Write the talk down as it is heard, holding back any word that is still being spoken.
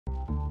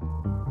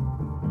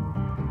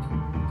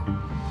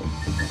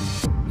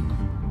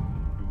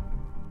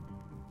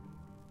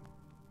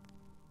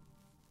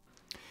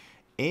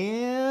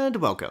And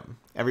welcome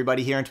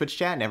everybody here on Twitch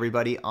chat and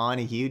everybody on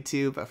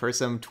YouTube for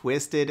some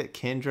Twisted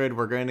Kindred.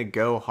 We're going to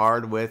go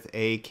hard with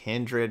a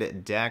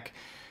Kindred deck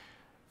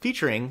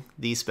featuring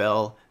the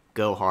spell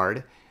Go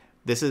Hard.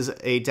 This is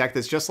a deck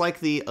that's just like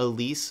the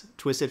Elise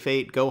Twisted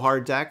Fate Go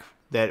Hard deck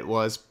that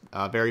was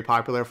very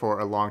popular for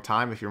a long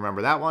time, if you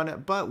remember that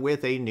one, but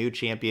with a new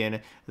champion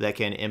that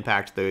can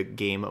impact the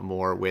game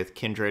more with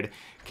Kindred.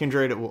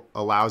 Kindred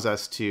allows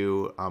us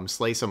to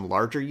slay some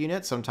larger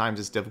units.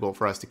 Sometimes it's difficult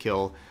for us to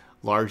kill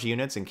large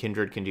units, and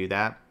Kindred can do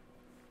that.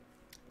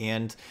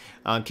 And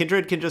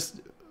Kindred can just,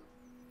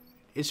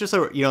 it's just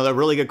a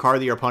really good card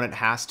that your opponent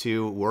has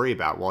to worry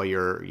about while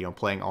you're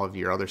playing all of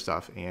your other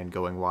stuff and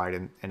going wide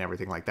and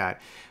everything like that.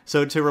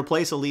 So to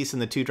replace Elise in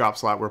the 2-drop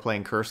slot, we're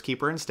playing Curse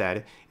Keeper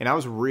instead, and I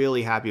was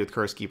really happy with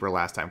Curse Keeper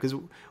last time because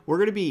we're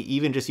going to be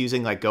even just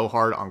using like Go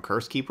Hard on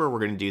Curse Keeper. We're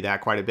going to do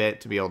that quite a bit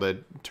to be able to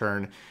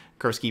turn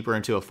Curse Keeper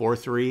into a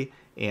 4/3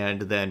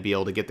 and then be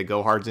able to get the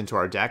Go Hards into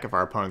our deck if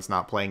our opponent's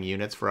not playing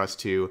units for us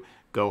to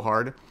go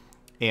hard.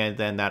 And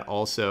then that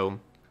also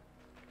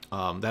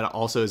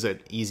is an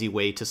easy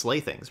way to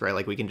slay things, right?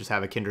 Like we can just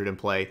have a Kindred in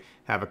play,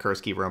 have a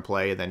Curse Keeper in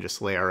play, and then just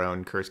slay our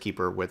own Curse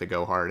Keeper with a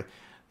Go Hard.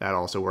 That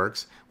also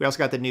works. We also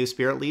got the new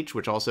Spirit Leech,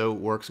 which also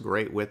works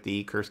great with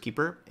the Curse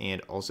Keeper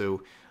and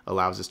also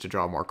allows us to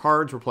draw more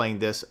cards. We're playing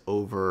this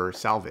over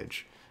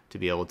Salvage to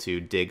be able to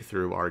dig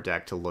through our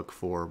deck to look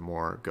for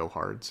more Go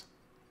Hards.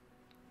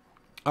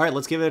 All right,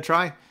 let's give it a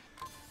try.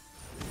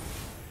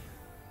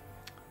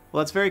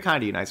 Well, that's very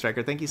kind of you, Night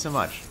Striker. Thank you so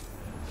much.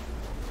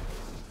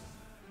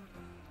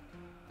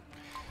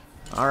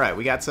 All right,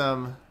 we got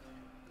some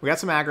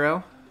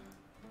aggro.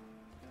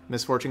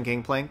 Misfortune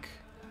Gangplank.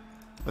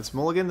 Let's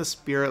mulligan the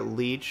Spirit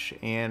Leech,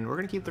 and we're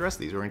gonna keep the rest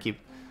of these. We're gonna keep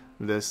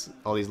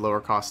all these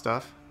lower cost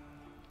stuff.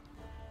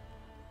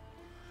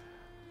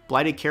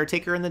 Blighted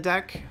Caretaker in the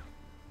deck.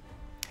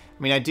 I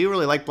mean, I do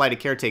really like Blighted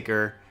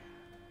Caretaker,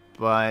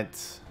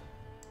 but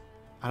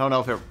I don't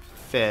know if it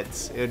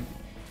fits.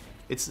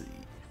 It's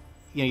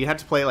you'd have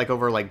to play it like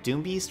over like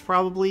Doom Beast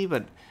probably,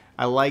 but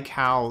I like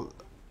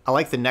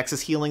the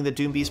Nexus healing that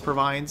Doom Beast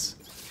provides.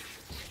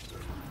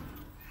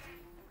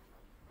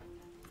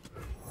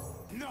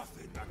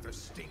 Nothing but the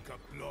stink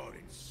of blood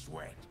and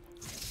sweat.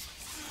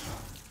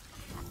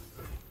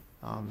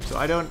 So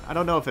I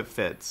don't know if it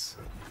fits.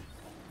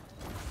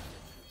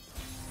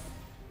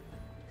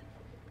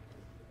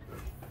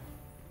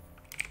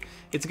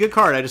 It's a good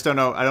card. I just don't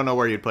know. I don't know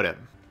where you'd put it.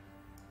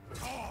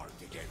 Hard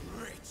to get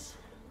rich.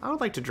 I would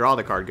like to draw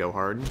the card Go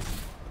Hard.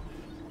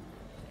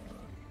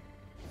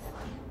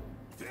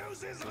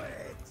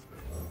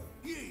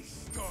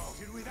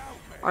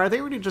 Alright, I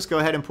think we can just go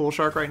ahead and Pool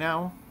Shark right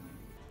now.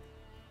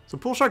 So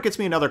Pool Shark gets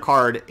me another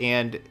card,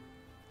 and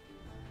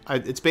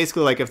it's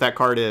basically like if that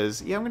card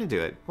is... Yeah, I'm going to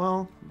do it.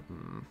 Well,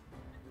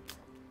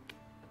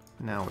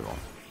 no, we won't.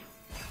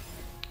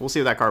 We'll see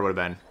what that card would have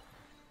been.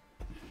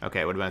 Okay,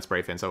 it would have been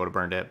Spray Fin, so I would have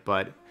burned it,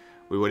 but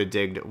we would have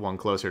digged one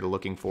closer to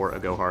looking for a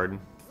Go Hard.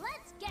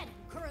 Let's get it,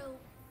 crew.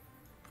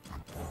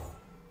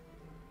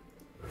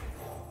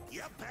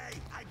 You pay,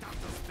 I got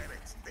the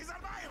spirits. These are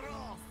my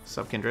rules.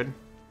 Sup, Kindred?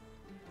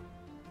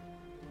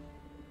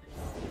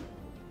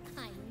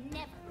 I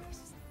never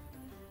lose.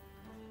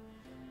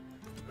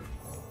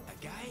 A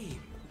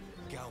game.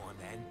 Go on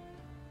then.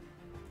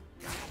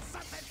 Got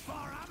something for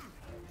 'em?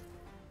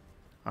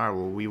 Alright,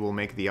 well, we will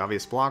make the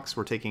obvious blocks.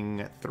 We're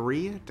taking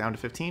 3 down to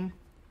 15.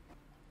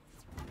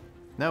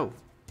 No.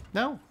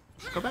 No.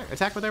 Go back.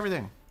 Attack with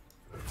everything.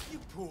 You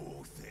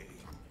poor thing.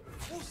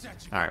 What's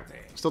that you Alright. got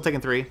there? Still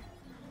taking 3.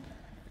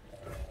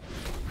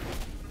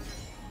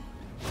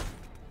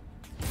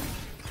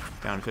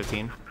 Down to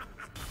 15.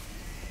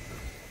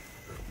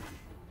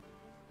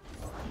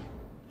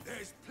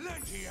 There's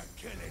plenty of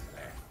killing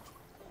left.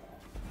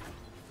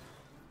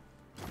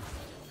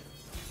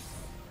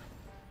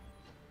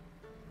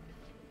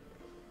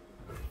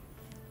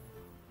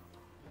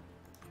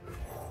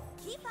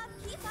 Keep up,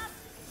 keep up.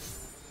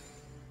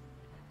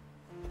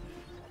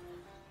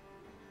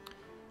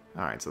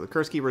 Alright, so the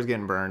Curse Keeper is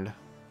getting burned.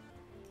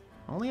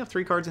 I only have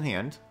 3 cards in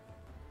hand.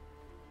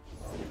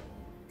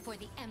 For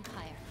the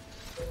Empire.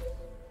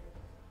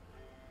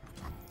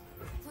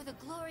 For the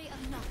glory of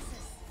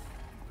Noxus.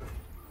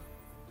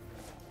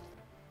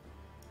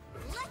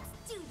 Let's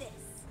do this.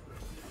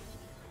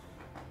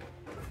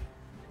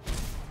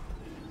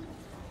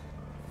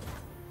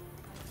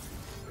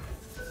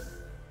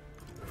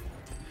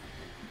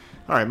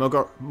 Alright,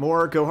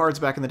 more Go Hards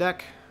back in the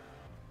deck.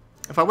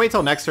 If I wait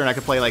till next turn, I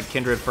could play like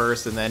Kindred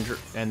first and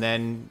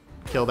then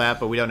kill that,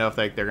 but we don't know if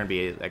they're going to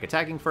be like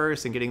attacking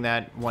first and getting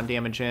that 1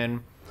 damage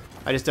in.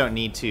 I just don't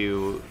need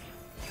to...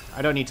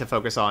 I don't need to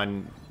focus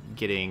on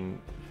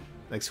getting...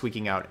 like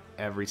squeaking out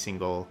every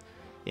single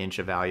inch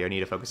of value. I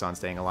need to focus on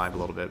staying alive a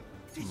little bit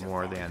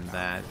more than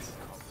that.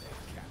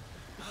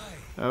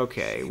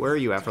 Okay, where are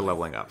you at for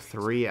leveling up?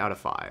 3 out of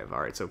 5.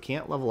 Alright, so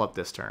can't level up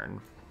this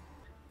turn.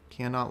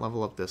 Cannot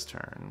level up this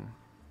turn.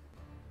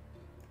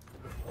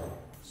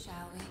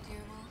 Shall we,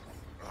 dear wolf?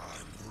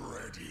 I'm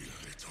ready,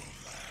 little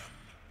lamb.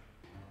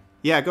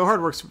 Yeah, Go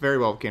Hard works very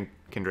well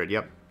Kindred,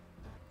 yep.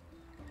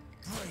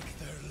 Break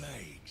their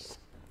legs.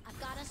 I've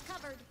got us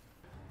covered.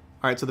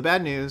 Alright, so the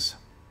bad news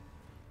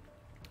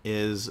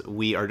is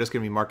we are just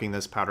going to be marking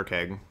this powder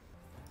keg.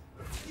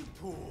 You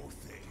poor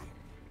thing.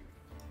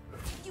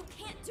 You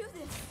can't do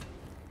this.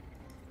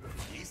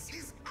 This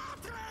is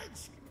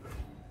outrage.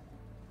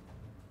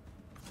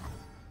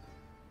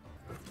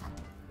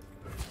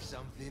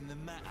 Something the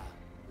matter?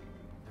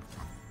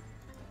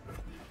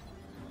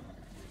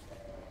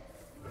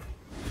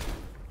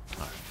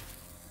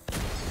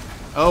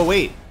 Oh,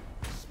 wait.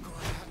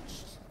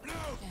 Scratched. No.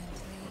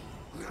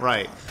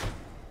 Right.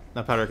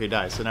 That powder keg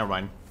dies, so never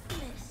mind.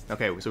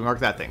 Okay, so we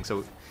marked that thing.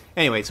 So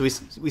anyway, so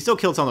we still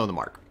killed something with the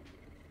mark.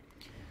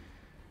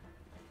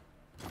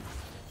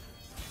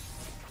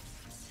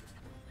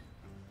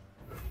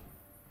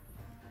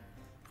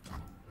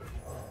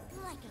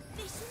 Like a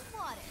fish in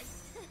water.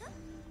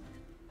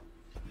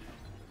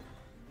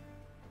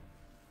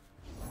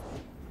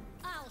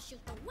 I'll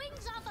shoot the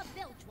wings off a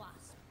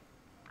Bilgewasp.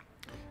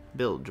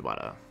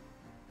 Bilgewater.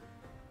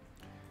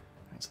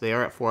 Alright, so they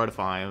are at 4 out of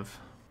 5.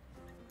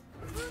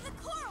 Through the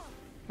coral.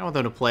 I want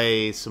them to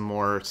play some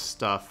more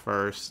stuff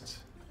first.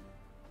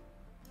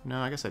 No,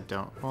 I guess I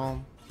don't.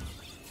 Well,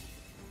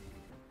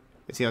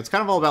 it's, you know, it's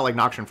kind of all about like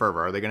Noxian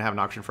Fervor. Are they going to have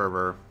Noxian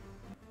Fervor?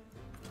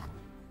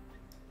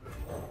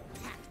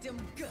 Packed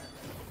 'em good.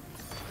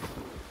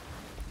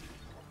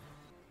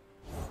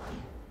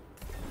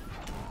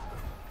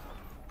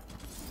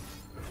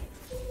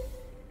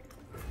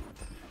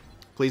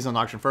 Please no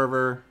Noxian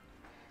Fervor.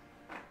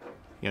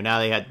 You know,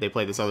 now they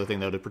play this other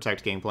thing though to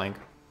protect Gangplank.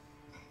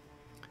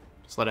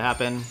 Just let it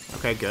happen.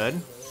 Okay, good.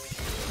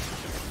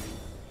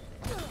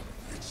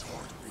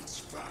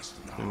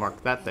 We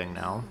mark that thing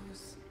now.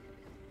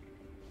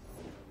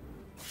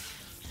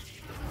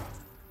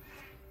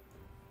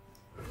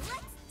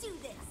 Let's do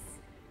this.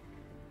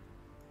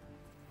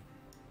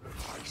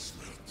 I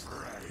smell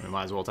prey. We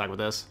might as well attack with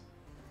this.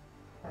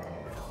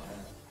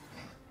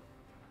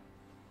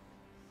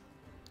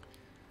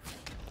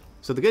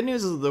 So the good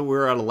news is that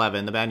we're at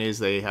 11. The bad news is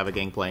they have a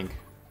Gangplank.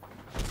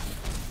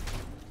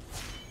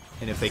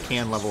 And if they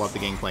can level up the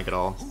Gangplank at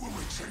all, Who will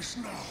we chase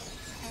now?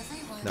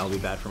 that'll be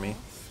bad for me.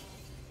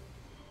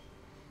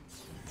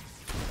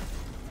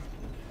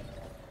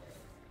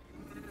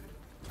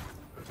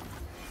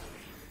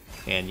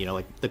 And, you know,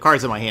 like, the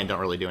cards in my hand don't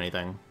really do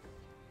anything.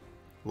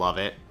 Love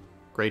it.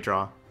 Great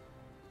draw.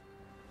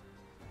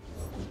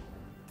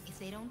 If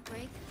they don't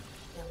break,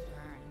 they'll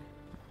burn.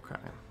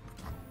 Okay.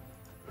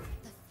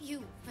 The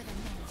few for the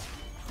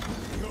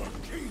many. Your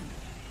king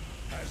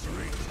has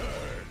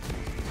returned.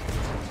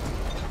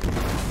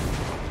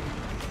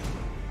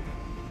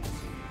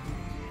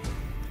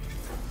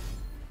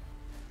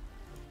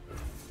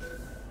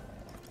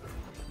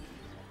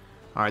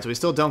 Alright, so we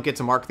still don't get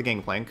to mark the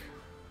Gangplank.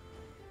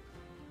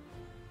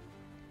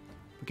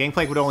 The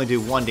Gangplank would only do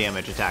 1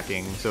 damage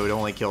attacking, so it would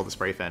only kill the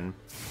Spray Fin.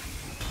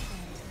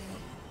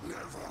 Never.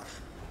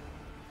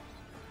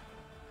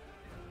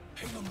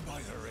 Hang them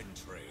by their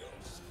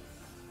entrails.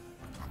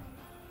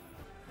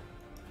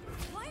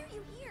 Why are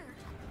you here?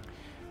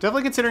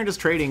 Definitely considering just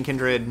trading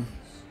Kindred.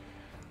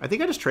 I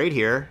think I just trade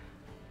here.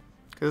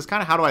 Because it's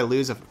kind of how do I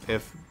lose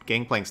if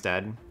Gangplank's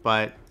dead.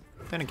 But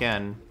then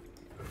again...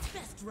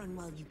 Best run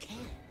while you can.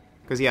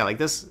 Because yeah, like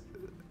this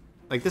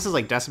is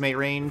like Decimate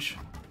range.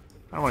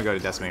 I don't want to go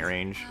to Decimate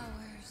range.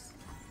 Hours.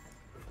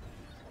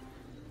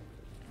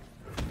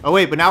 Oh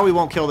wait, but now we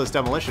won't kill this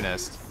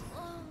Demolitionist.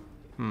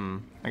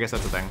 I guess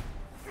that's the thing.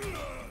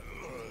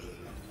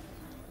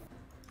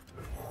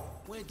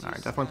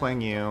 Alright, definitely playing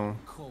you.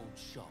 Cold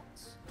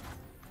shots.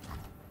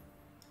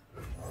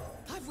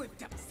 I've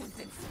whipped up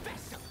something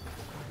special.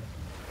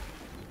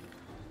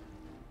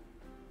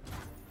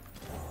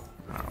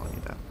 I don't really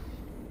need that.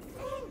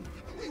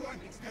 We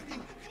weren't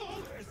expecting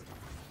flowers.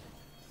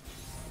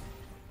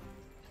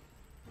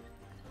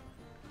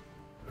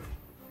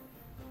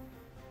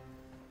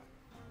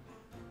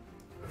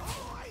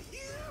 Oh, I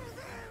hear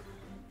them.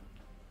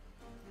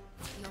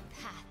 Your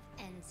path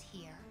ends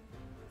here.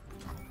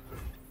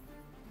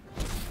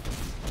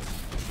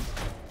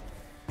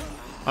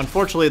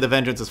 Unfortunately, the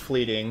Vengeance is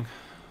fleeting.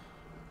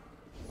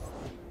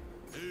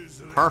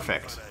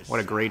 Perfect. What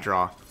a great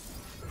draw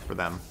for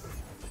them.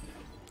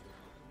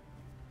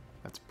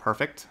 That's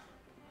perfect.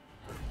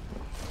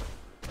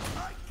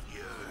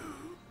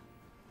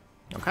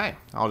 Okay,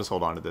 I'll just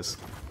hold on to this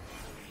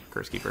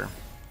Curse Keeper.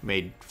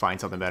 May find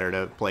something better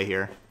to play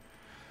here.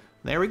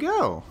 There we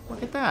go.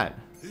 Look at that.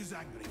 Who's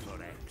angry for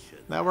action?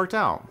 That worked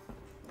out.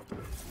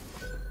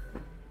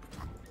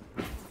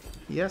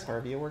 Yes,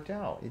 Harvey, it worked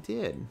out. It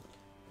did.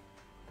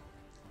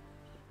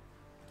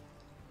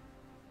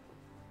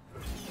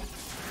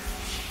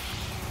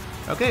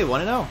 Okay,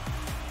 1-0.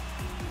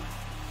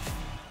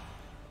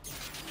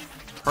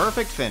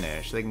 Perfect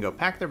finish. They can go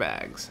pack their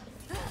bags.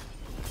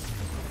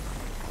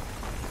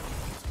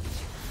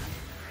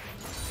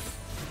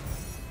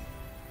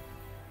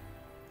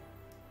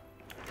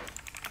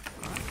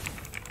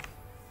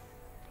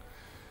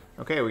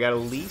 Okay, we got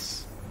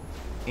Elise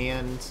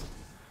and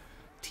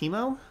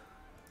Teemo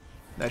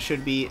That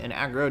should be an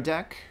aggro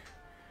deck.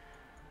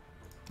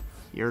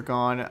 You're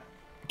gone.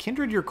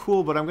 Kindred, you're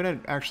cool, but I'm going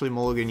to actually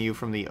mulligan you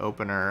from the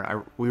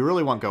opener. We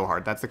really want Go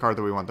Hard. That's the card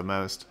that we want the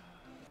most.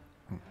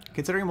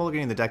 Considering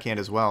mulliganing the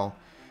deckhand as well,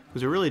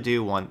 because we really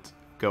do want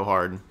Go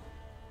Hard.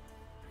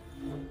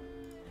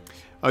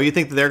 Oh, you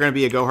think that they're going to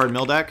be a Go Hard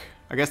mill deck?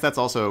 I guess that's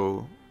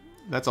also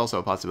a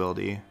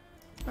possibility.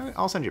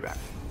 I'll send you back.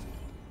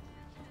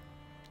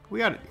 We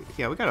got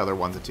other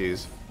ones and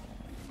twos.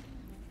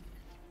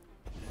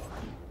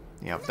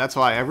 Yep, that's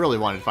why I really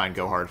wanted to find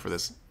Go Hard for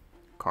this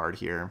card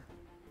here.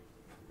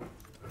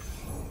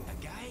 A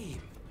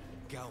game.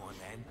 Go on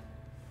then.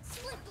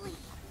 Swiftly.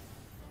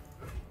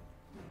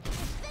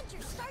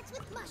 Adventure starts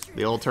with mushrooms.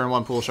 The old turn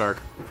 1 pool shark.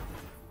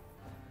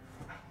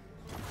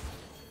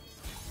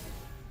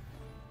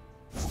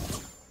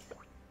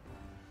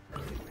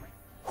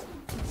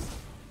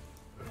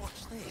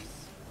 Watch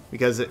this.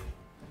 Because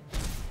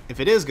if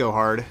it is Go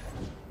Hard,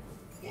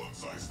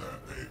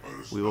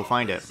 we will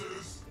find it.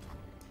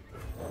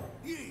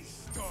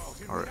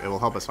 Or it will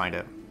help us find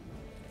it.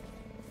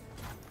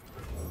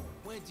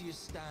 Where do you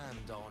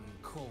stand on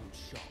cold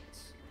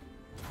shots?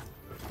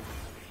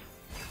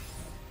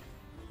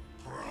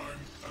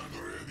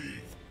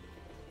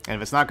 And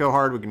if it's not Go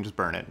Hard, we can just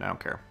burn it. I don't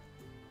care.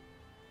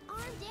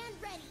 Armed and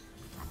ready.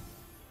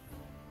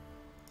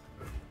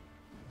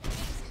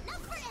 There's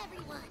enough for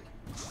everyone.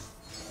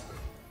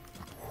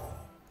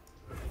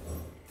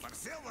 For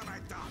silver I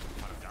talk,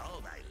 for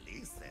gold I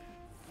listen.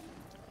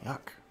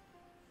 Yuck.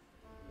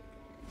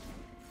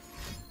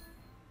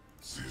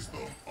 System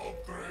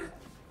upgrade.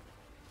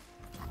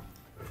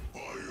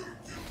 Fire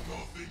till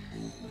nothing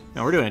moves.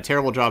 No, we're doing a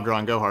terrible job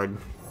drawing Go Hard.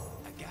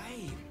 A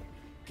game.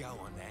 Go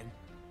on then.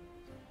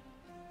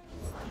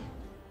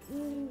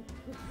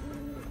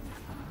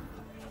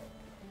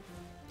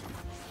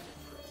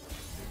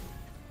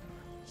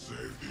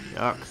 Safety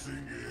Yuck.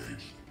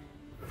 disengaged.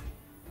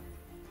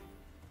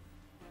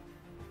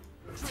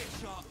 Trick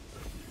shot.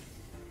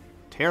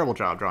 Terrible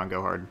job drawing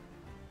Go Hard.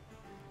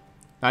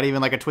 Not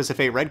even like a Twist of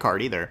Fate red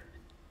card either.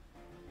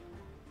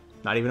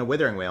 Not even a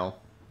Withering Whale.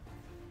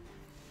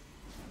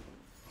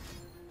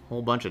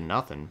 Whole bunch of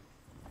nothing.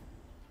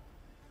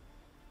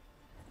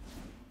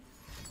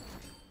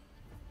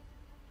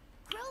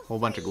 Whole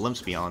bunch of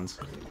Glimpse Beyonds.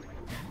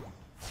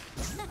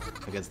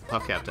 Against the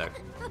Puffcap deck.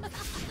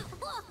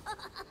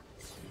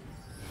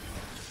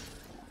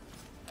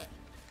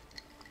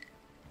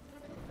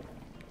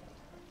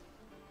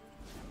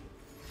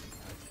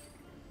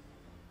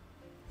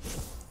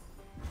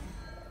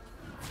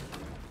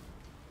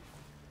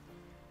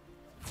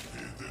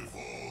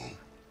 Pitiful.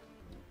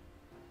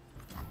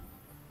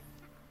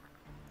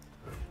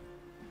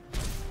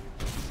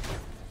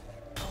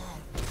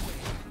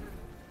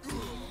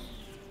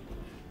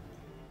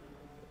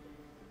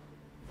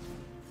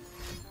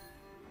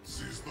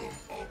 System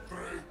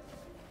upgrade.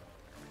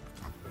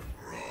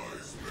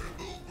 Rise,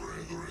 metal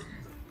brethren.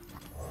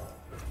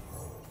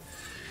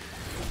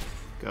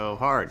 Go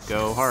hard,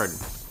 go hard.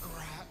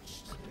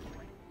 Scratched.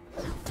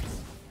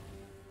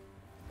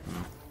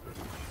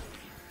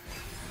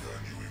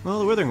 Well,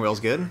 the Withering Whale's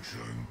good. I'll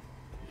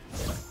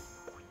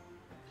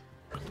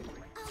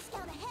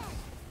scout ahead.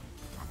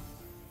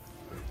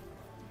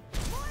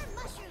 More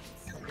mushrooms.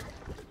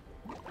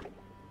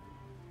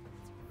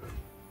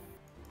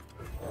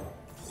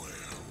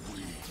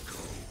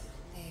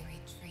 They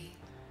retreat.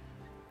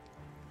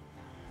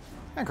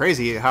 Kinda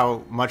crazy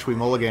how much we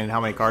mulligan and how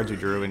many cards we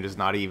drew and just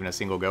not even a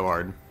single Go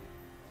Hard.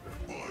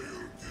 Fire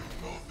till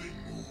nothing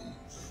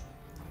moves.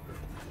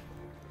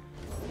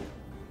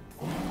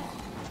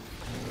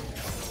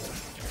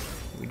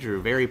 We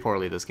drew very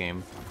poorly this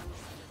game.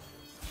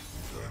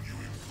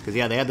 Because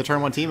yeah, they had the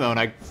turn 1 Teemo and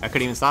I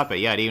couldn't even stop it.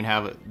 Yeah, I didn't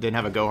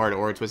have a Go Hard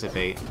or a Twist of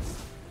Fate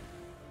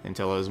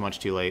until it was much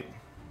too late.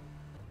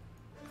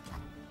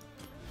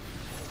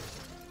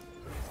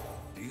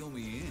 Deal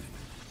me in.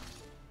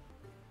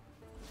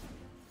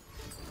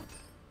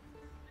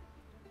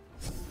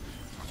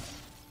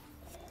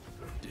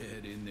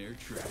 Dead in their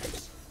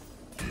tracks.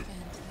 Gently.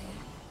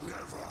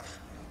 Never.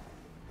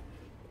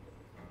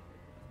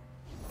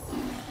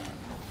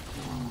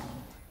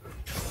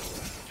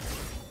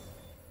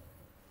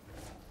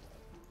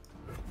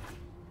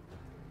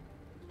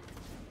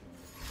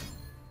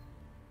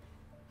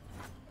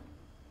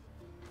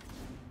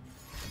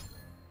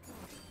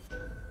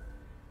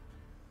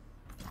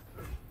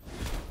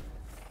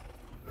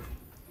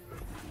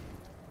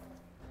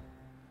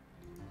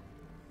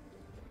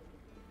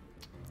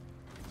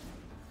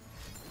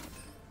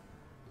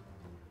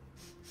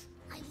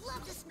 I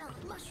love the smell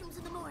of mushrooms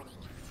in the morning.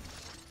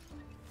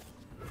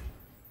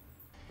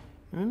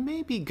 It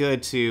may be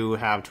good to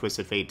have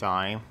Twisted Fate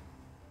die.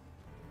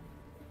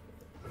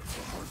 The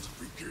hunt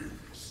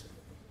begins.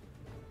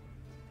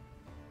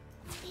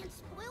 And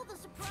spoil the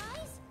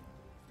surprise?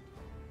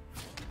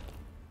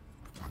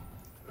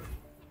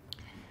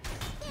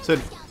 So,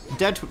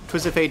 Dead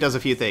Twisted Fate does a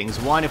few things.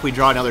 One, if we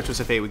draw another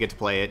Twisted Fate, we get to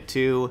play it.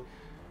 Two,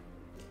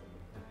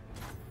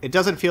 it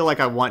doesn't feel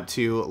like I want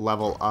to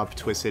level up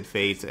Twisted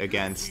Fate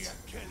against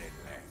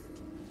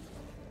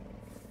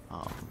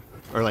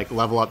Or like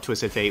level up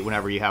Twisted Fate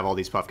whenever you have all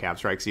these puff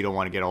caps, right? Because you don't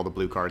want to get all the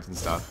blue cards and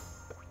stuff.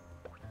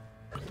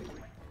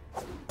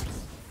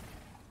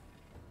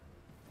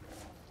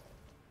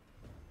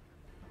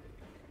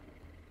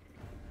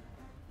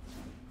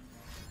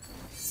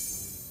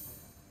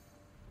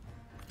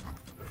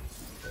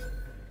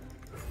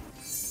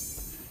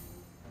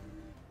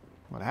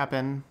 What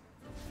happened?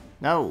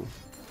 No.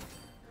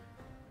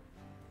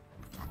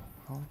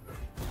 Oh.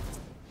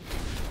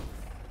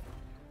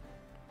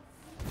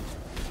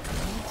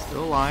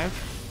 Still alive.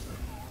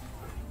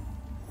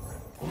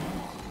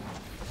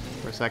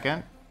 For a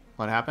second.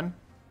 What happened?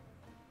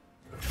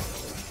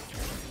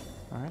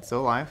 Alright,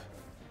 still alive.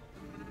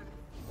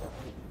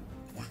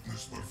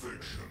 Witness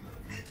perfection,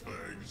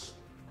 meatbags.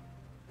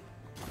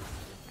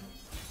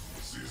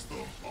 System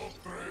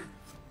upgrade.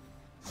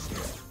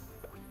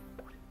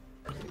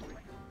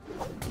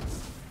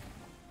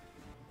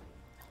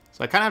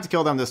 So I kind of have to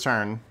kill them this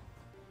turn.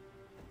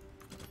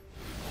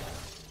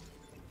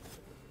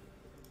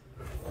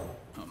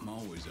 I'm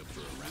always up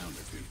for a round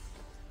or two.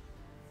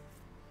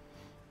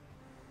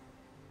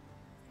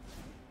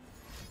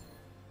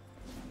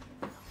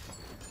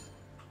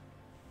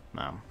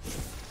 No.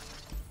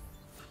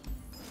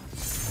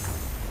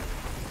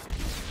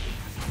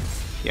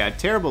 Yeah,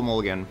 terrible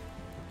mulligan.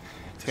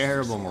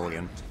 Terrible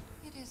mulligan.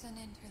 It is an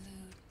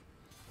interlude.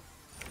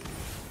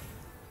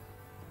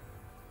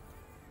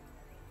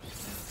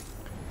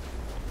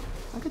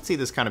 I could see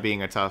this kind of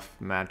being a tough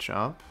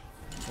matchup.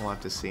 We'll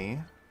have to see.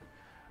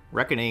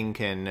 Reckoning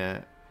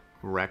can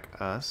wreck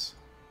us.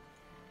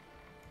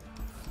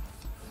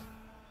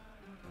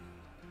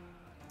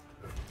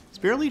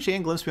 Spirit Leech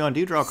and Glimpse Beyond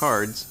do draw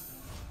cards.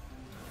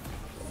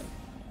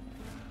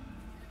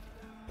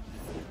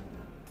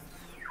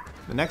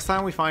 The next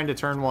time we find a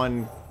turn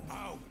one,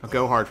 a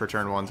go hard for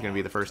turn one is going to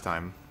be the first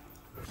time.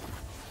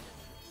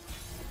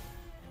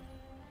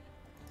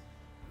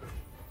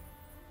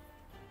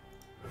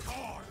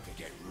 Hard to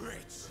get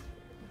rich.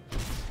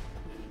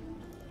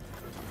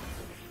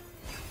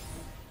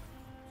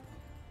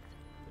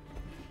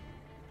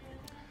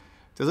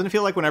 Doesn't it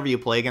feel like whenever you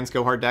play against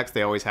go hard decks,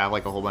 they always have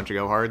like a whole bunch of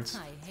go hards?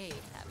 I hate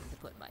having to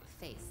put my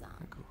face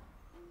on.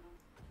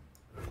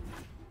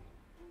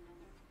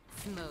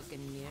 Smoke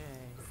and mirrors.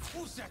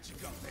 What's that you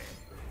got there?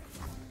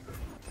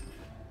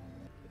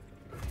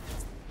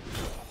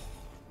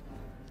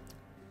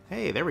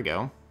 Hey, there we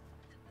go.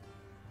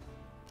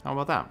 How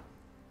about that?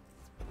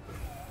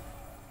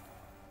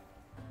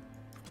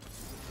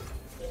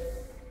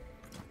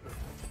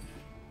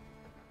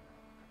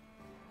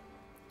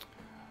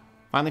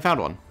 Finally found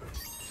one.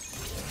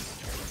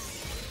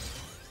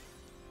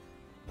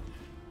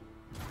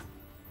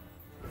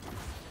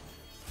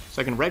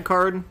 Second red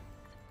card.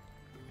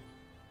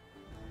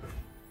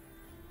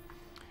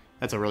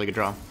 That's a really good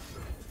draw.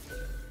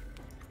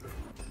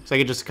 So I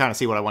can just kind of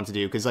see what I want to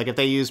do. Because like if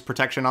they use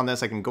protection on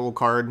this, I can gold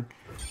card.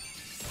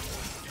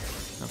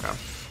 Okay.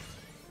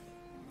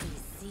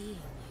 Seeing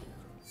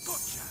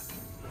Gotcha.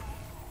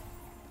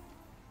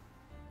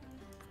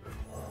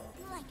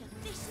 Like a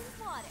fish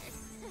in water.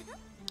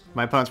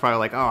 My opponent's probably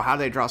like, oh, how do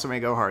they draw so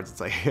many go hards?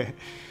 It's like,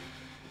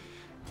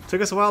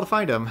 took us a while to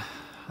find them.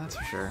 That's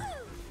for sure.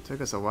 Took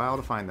us a while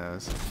to find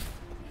those.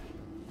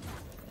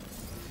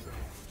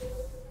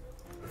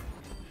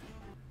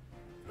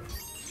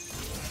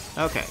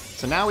 Okay,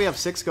 so now we have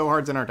 6 go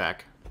hards in our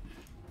deck.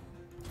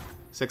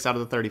 6 out of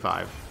the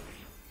 35.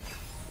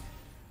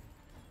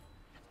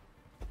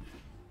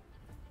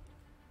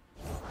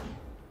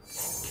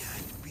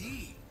 Can't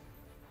be.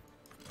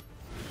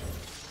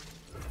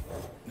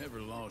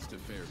 Never lost a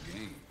fair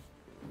game.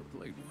 Or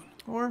played one.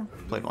 Or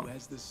played Who one.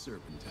 has the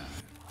serpentine?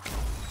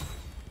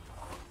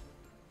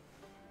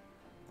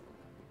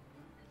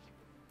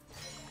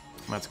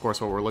 That's of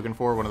course what we're looking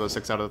for, one of those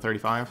 6 out of the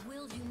 35.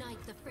 We'll unite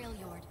the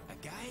Freljord. A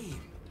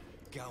game.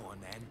 Go on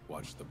then.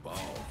 Watch the ball,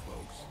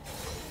 folks.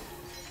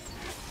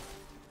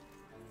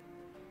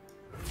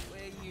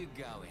 Where you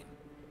going?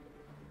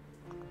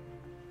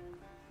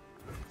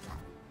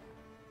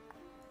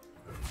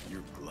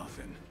 You're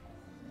bluffing.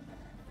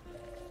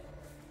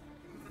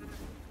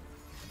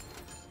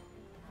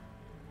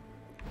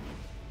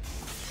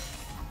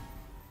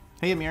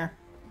 Hey, Amir.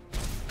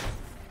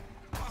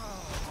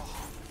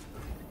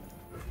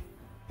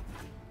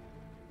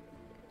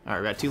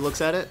 Alright, we got 2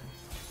 looks at it.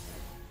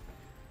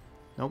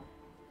 Nope.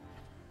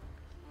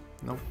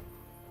 Nope.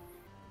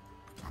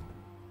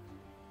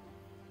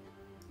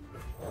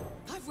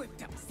 I've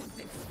whipped up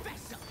something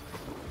special.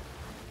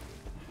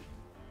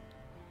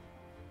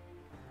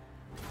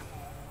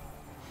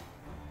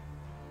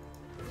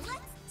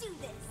 Let's do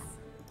this.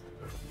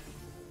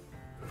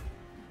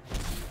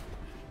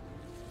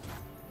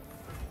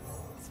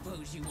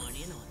 Suppose you want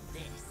in on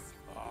this.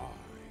 I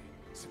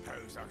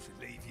suppose I should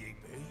leave you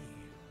be.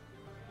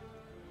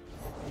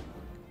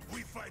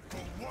 We fight for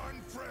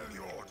one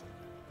Freljord.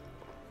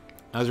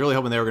 I was really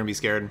hoping they were going to be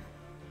scared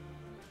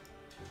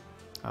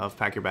of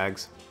pack your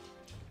bags.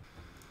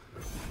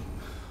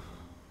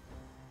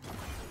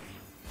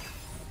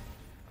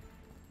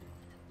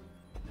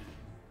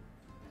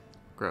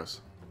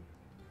 Gross.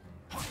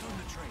 Hot on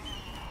the train.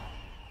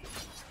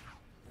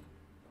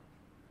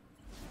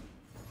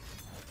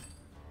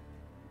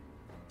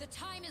 The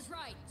time is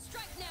right.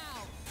 Strike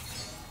now.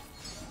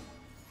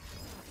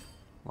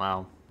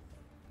 Wow.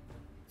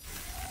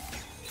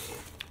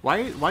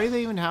 Why do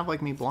they even have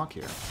like me block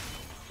here?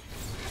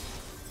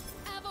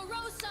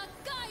 Avarosa,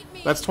 guide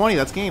me. That's 20.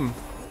 That's game.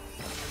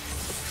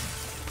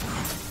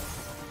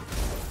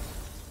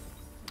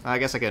 I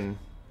guess I can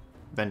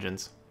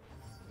Vengeance.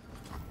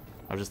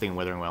 I was just thinking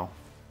Withering Well.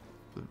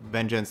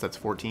 Vengeance, that's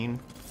 14.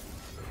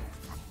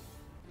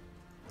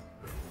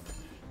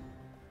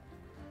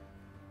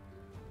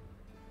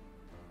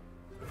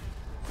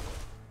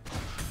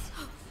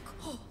 So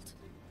cold.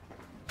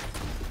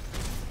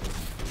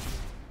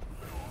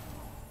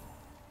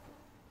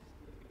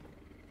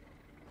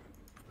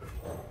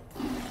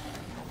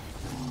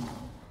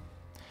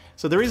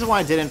 So the reason why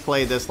I didn't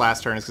play this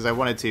last turn is because I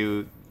wanted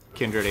to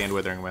Kindred and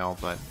Withering Well,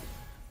 but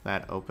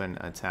that open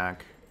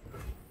attack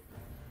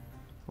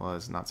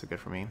was not so good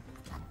for me.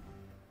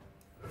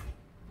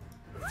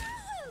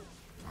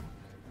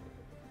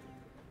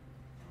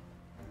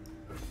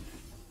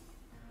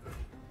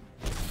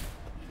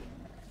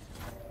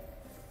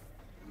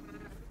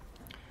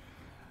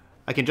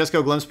 I can just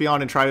go Glimpse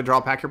Beyond and try to draw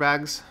Pack Your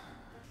Bags.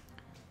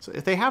 So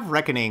if they have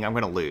Reckoning, I'm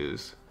going to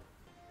lose.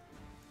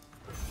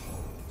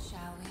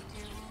 Shall we,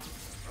 dear wolf?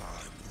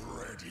 I'm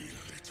ready,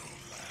 little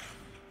lamb.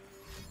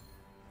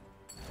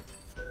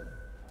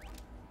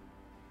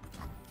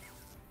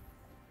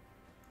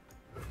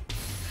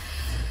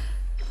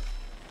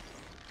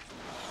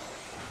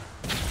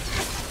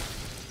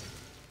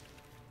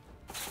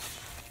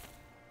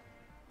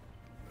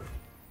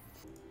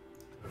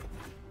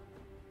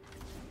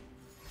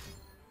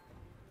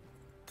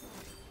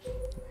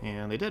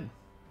 And they did.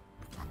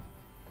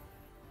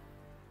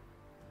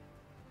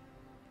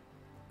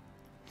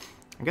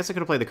 I guess I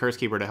could have played the Curse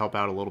Keeper to help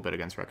out a little bit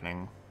against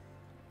Reckoning.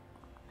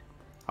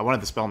 I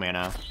wanted the spell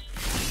mana.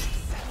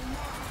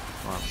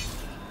 Wow.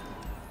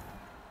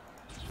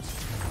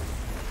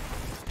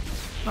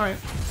 Alright.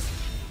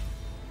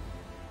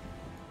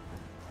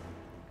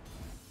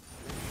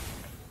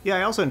 Yeah,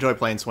 I also enjoy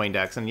playing Swain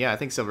decks, and yeah, I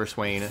think Silver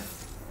Swain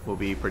will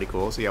be pretty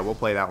cool. So yeah, we'll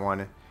play that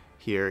one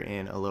here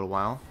in a little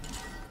while.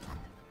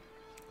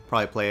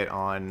 Probably play it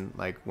on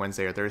like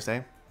Wednesday or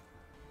Thursday.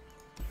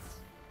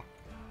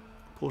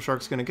 Pool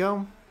Shark's gonna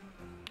go.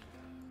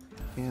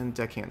 And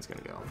Deckhand's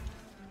gonna go.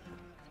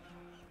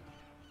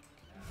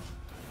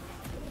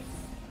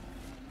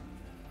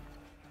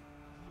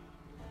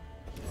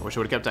 I wish I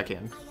would have kept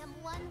Deckhand. I am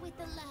one with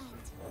the land.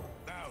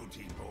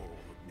 Bounty Board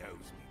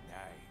knows me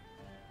name.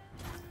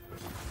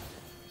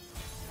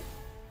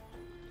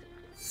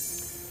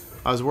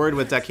 I was worried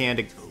with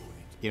Deckhand,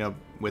 you know,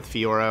 with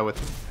Fiora, with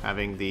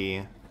having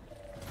the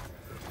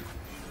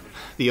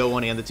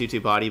 0-1 and the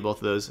 2-2 body, both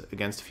of those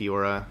against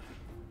Fiora.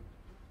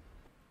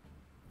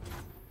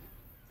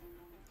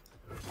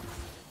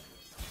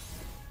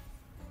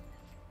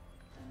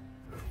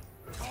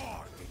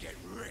 Time to get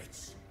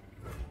rich.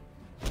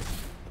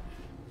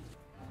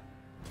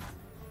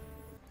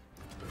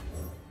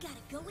 Gotta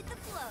go with the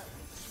flow.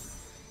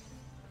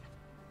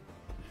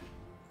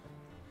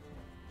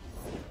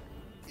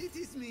 It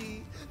is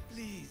me.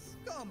 Please,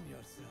 calm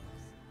yourselves.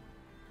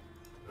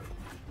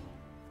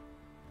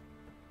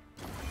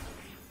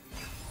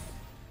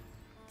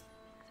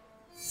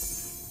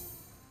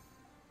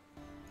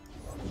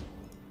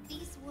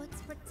 These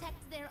woods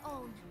protect their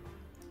own.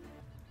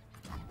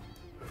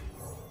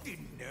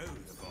 Didn't know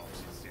the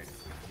boss had said it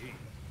for you.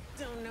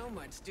 Don't know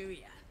much, do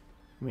ya?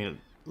 I mean, it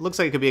looks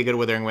like it could be a good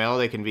Withering Whale.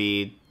 They can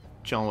be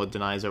chilling with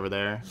Denies over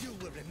there. You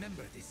will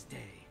remember this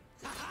day.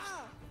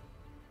 Ha-ha!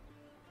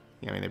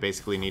 Yeah, I mean, they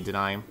basically need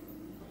Deny.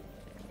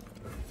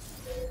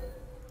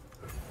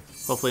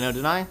 Hopefully no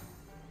Deny.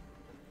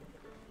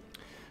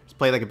 Just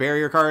play like a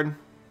Barrier card.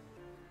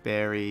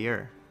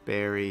 Barrier.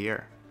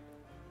 Barrier.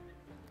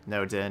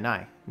 No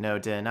Deny. No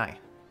Deny.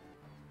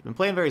 I've been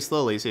playing very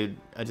slowly, so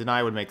a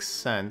Deny would make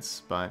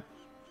sense, but...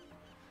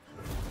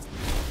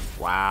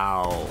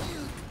 Wow.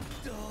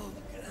 Dog.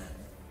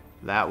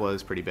 That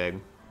was pretty big.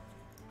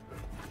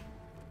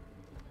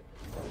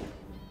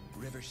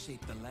 Rivers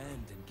shape the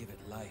land and give it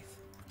life.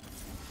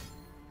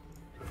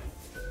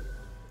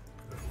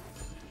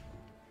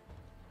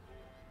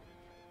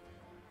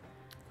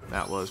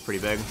 That was pretty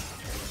big.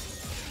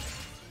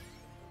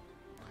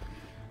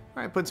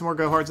 Alright, put some more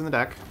Go Hards in the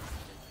deck.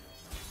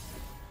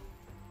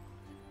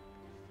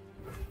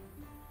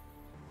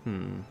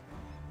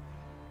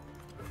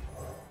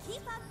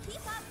 Keep up,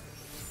 keep up.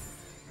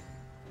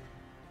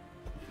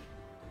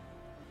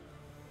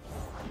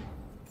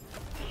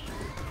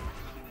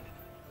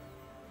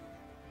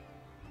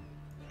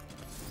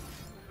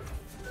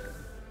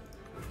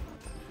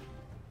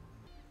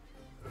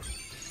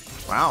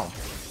 Wow.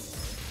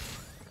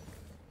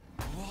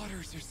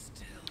 Waters are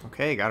still.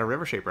 Okay, got a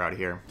River Shaper out of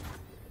here.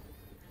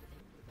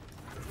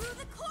 Through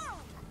the coral.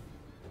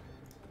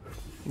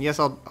 And yes,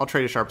 I'll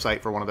trade a Sharp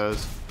Sight for one of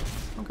those.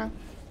 Okay.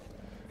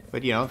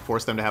 But, you know,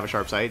 force them to have a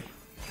Sharp Sight.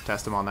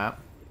 Test them on that.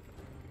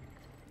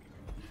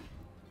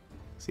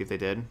 See if they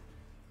did.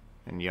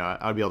 And yeah,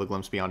 I'd be able to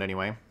glimpse beyond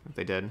anyway if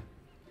they did.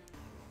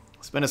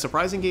 It's been a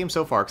surprising game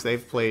so far because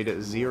they've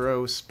played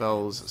 0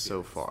 spells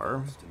so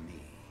far.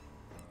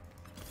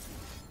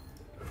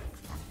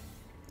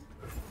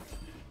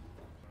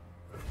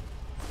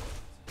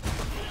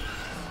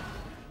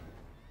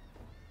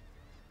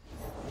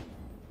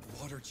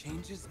 Water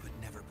changes but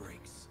never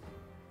breaks.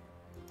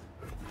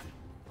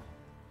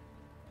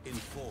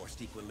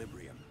 Enforced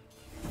equilibrium.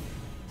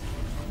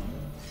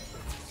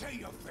 Say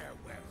your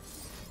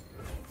farewells.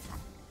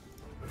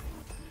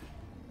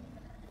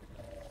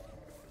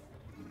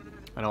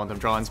 I don't want them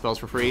drawing spells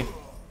for free.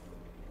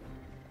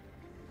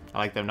 I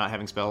like them not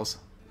having spells.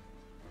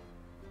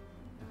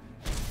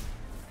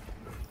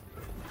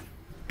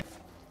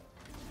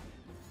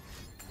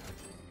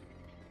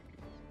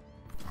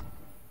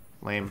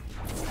 Lame.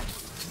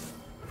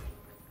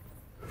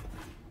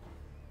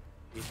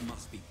 It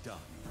must be done.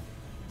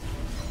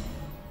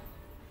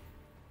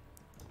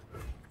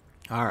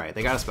 Alright,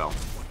 they got a spell.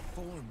 What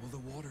form will the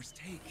waters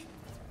take?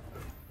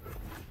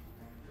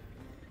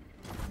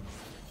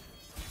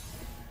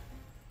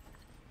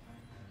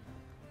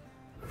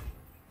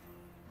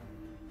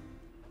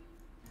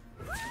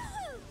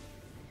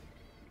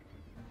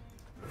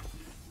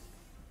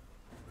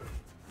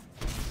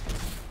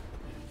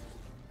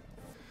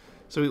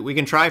 So we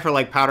can try for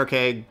like powder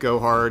keg, go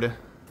hard.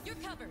 You're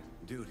covered.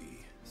 Duty,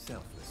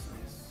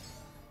 selflessness,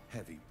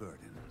 heavy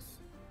burdens.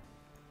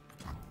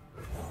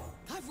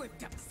 I've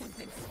whipped up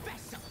something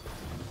special.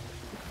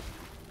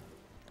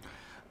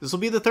 This will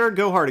be the third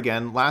go hard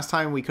again. Last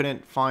time we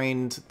couldn't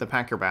find the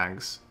packer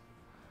bags.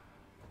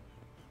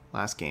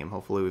 Last game.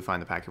 Hopefully we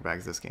find the packer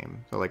bags this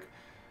game. So like,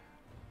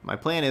 my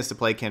plan is to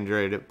play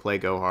Kindred, play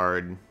go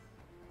hard,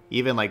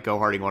 even like go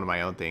harding one of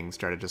my own things.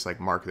 Try to just like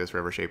mark this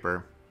River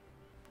Shaper.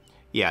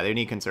 Yeah, they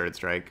need Concerted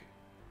Strike.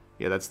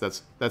 Yeah, that's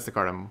the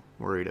card I'm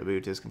worried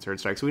about is Concerted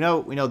Strike. So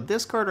we know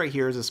this card right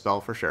here is a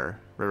spell for sure.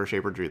 River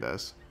Shaper drew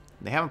this.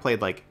 They haven't played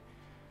like,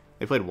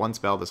 they played one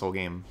spell this whole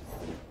game.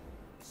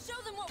 Show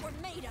them what we're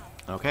made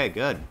of. Okay,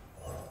 good.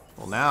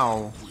 Well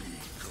now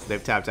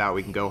they've tapped out.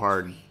 We can go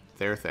hard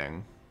their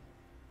thing.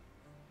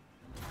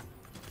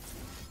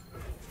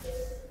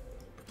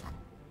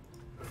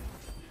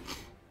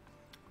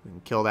 We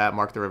can kill that.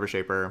 Mark the River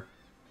Shaper.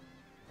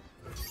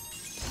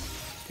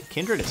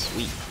 Kindred is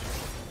sweet.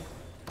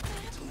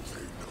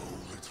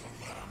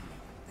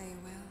 They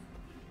will.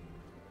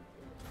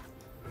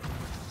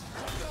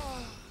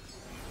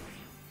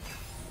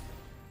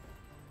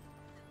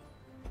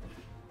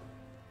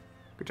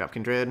 Good job,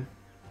 Kindred.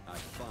 I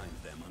find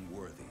them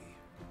unworthy.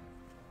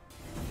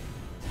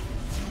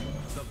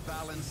 The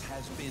balance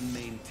has been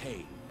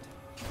maintained.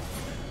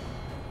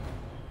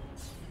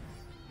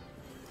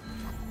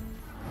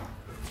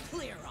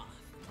 Clear off.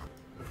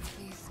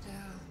 Be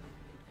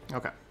still.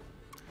 Okay.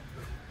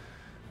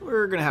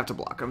 We're gonna have to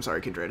block. I'm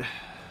sorry, Kindred.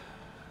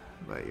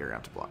 But you're gonna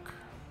have to block.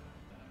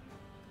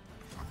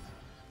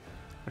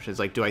 Which is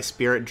like, do I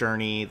Spirit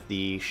Journey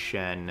the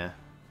Shen?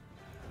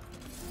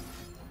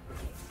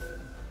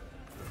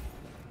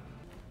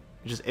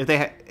 Just if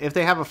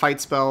they have a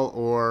fight spell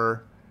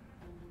or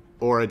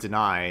a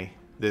deny,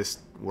 this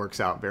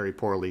works out very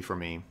poorly for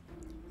me.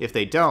 If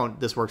they don't,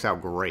 this works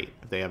out great.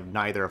 If they have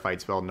neither a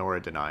fight spell nor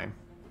a deny,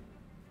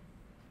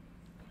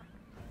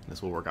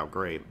 this will work out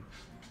great.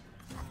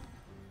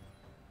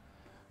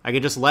 I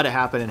could just let it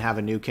happen and have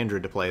a new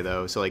Kindred to play,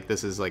 though. So, like,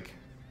 this is, like,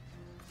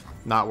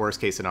 not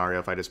worst case scenario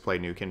if I just play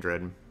new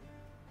Kindred.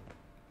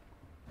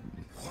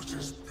 What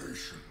is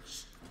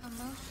patience? A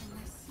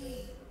motionless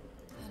sea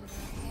under a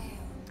pale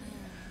moon.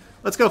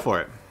 Let's go for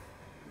it.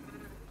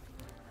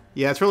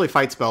 Yeah, it's really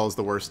fight spell is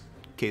the worst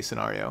case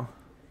scenario.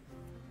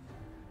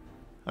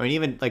 I mean,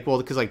 even, like, well,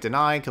 because, like,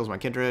 deny kills my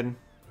Kindred.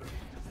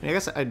 I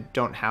guess I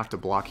don't have to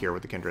block here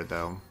with the Kindred,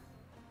 though.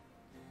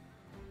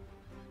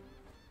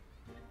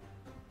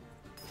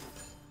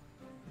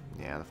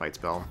 Yeah, the fight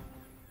spell.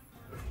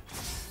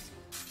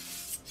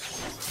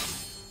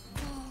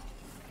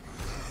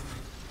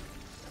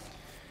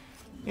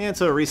 And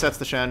so it resets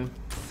the Shen.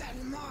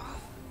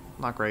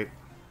 Not great.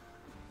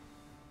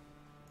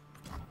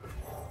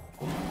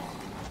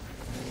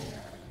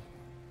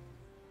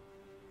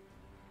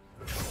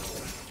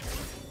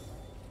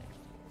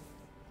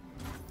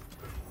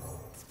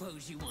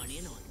 Suppose you want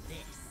in on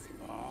this.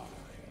 I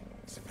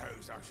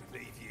suppose I should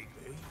leave you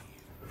be.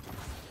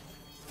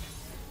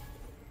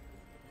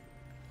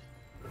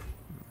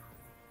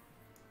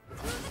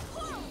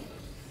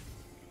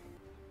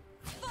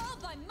 Fall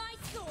by my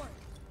sword.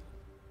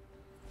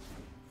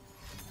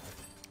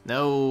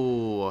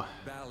 No.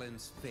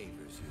 Balance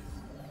favors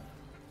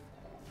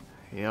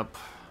you. Yep.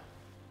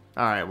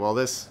 Alright, well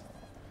this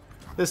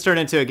turned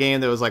into a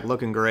game that was like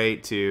looking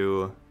great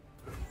to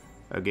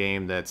a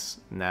game that's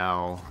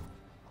now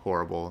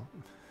horrible.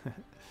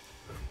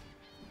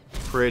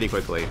 Pretty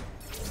quickly.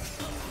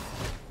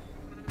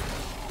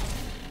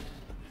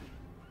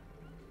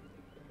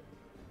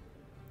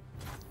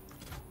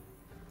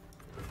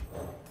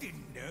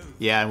 Didn't know.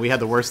 Yeah, and we had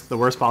the worst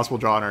possible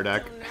draw in our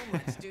deck. Don't know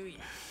much, do you?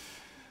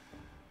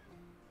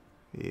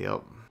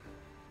 Yep.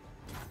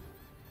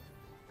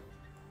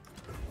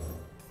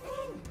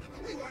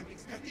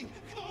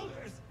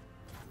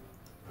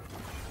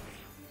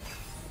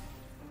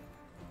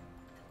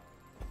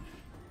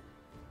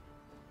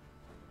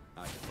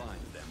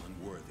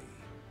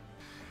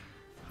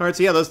 Alright,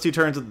 so yeah, those 2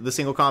 turns, the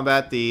single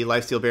combat, the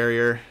lifesteal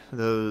barrier,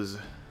 those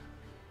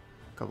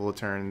couple of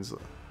turns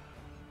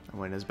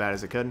went as bad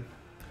as it could.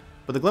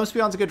 But the Glimpse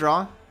Beyond's a good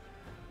draw.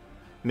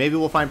 Maybe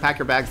we'll find Pack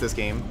Your Bags this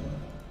game.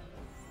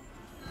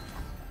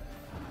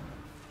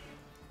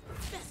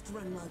 Best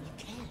run while you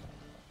can.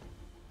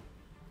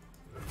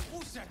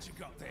 What's that you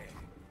got there?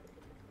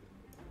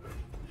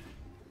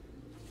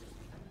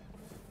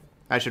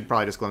 I should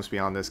probably just Glimpse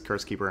Beyond this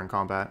Curse Keeper in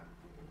combat.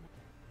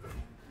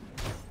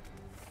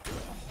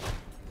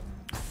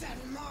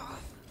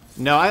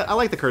 No, I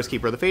like the Curse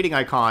Keeper. The Fading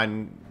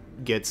Icon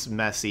gets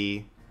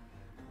messy.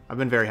 I've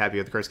been very happy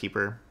with the Curse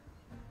Keeper.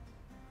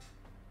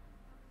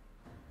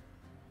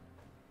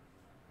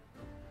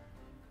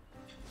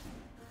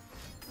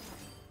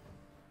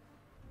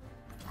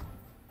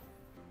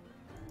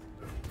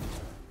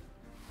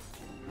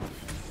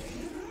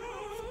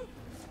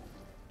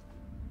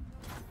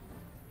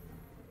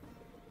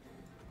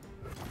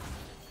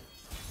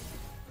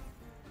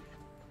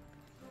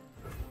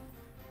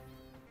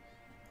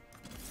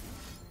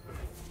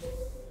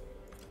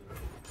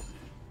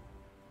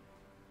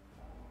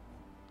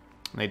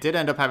 They did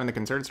end up having the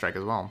Concerted Strike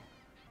as well.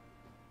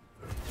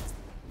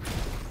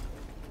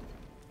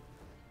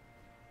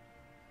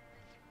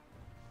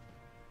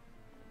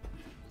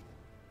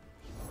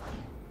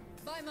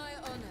 By my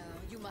honor,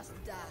 you must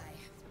die.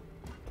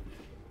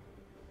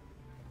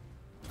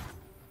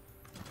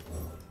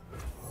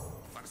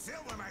 For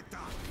silver I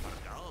talk,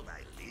 for gold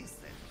I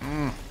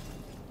listen.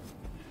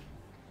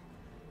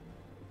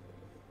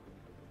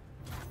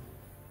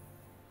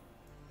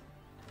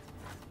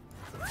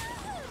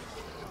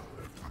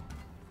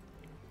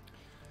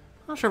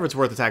 Not sure if it's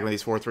worth attacking with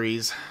these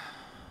 4/3s.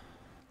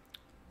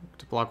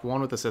 To block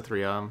 1 with the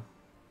Cythria.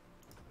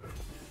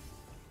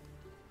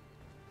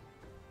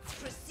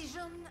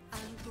 Precision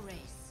and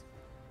grace.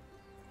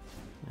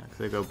 Yeah, because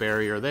they go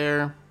barrier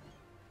there.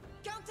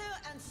 Counter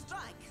and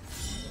strike.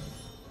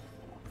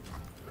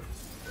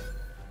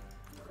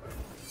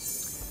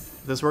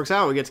 If this works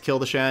out, we get to kill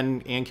the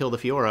Shen and kill the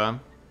Fiora.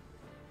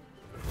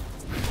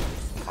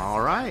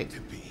 Alright.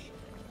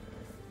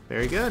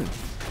 Very good.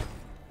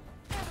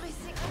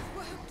 Everything has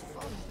worked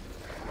for me.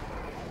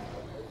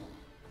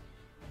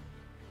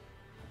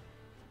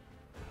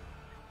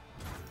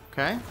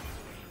 Okay.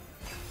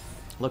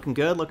 Looking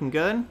good, looking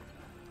good.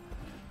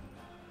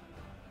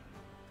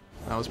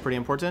 That was pretty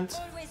important.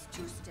 Always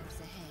 2 steps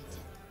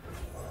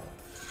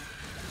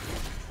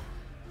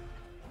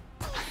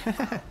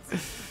ahead.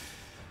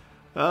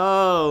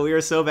 Oh, we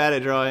are so bad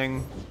at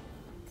drawing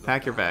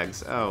Pack Your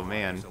Bags. Oh,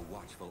 man. A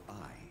watchful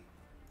eye.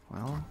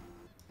 Well.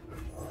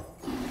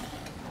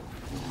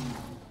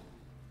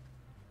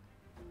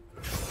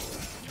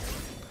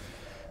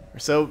 We're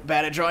so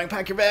bad at drawing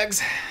Pack Your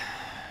Bags.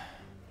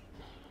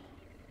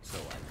 So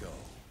I go.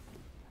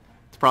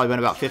 It's probably been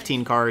about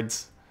 15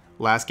 cards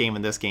last game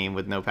and this game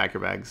with no Pack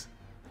Your Bags.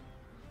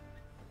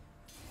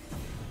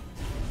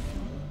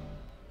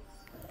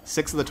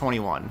 6 of the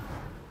 21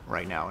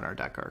 right now in our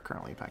deck are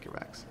currently Pack Your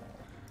Bags.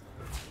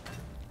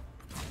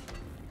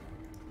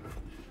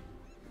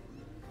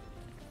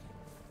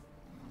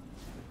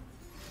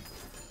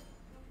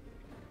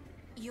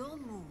 Your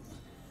move.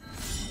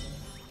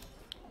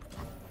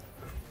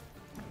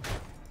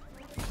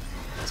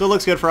 So it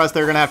looks good for us.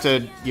 They're gonna have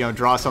to, you know,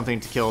 draw something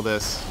to kill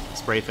this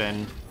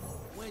Sprayfin.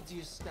 Where do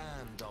you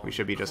stand on We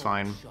should be just cold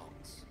fine.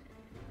 shots?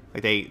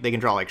 Like they can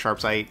draw like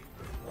Sharp Sight,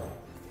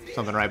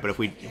 something, right? But if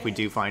we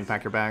do find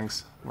Pack Your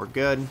Bags, we're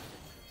good.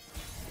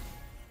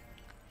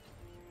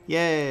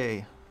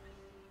 Yay!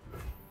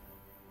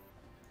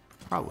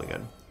 Probably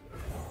good.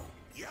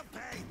 You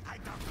pay, I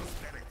talk to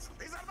spirits.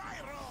 These are my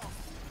rules.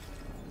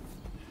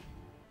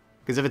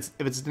 Because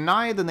if it's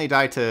denied, then they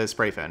die to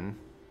Sprayfin.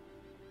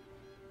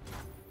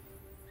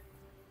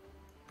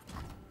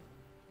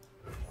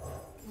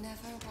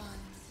 Never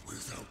once.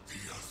 Without the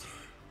other.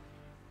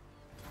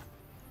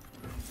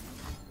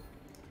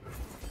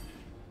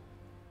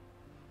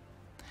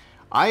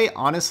 I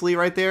honestly,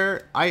 right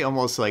there, I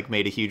almost like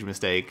made a huge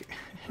mistake.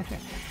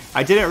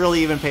 I didn't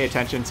really even pay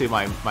attention to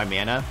my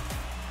mana.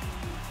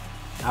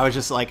 I was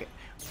just like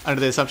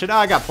under the assumption, oh,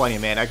 I got plenty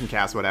of mana, I can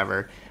cast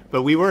whatever.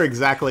 But we were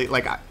exactly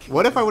like,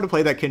 what if I would have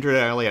played that Kindred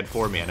and I only had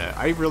 4 mana?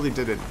 I really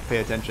didn't pay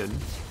attention.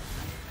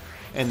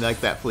 And like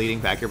that fleeting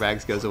Pack Your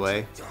Bags goes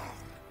away.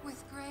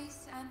 With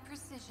grace and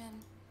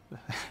precision.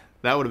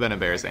 That would have been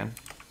embarrassing.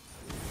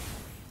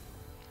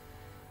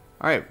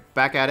 Alright,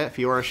 back at it.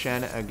 Fiora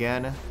Shen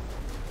again.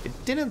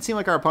 It didn't seem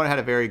like our opponent had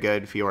a very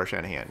good Fiora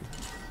Shen hand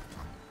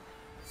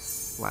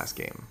last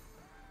game.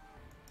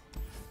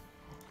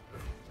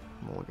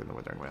 We'll look at the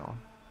Withering Whale.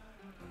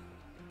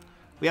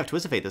 We have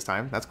Twist of Fate this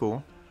time. That's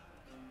cool.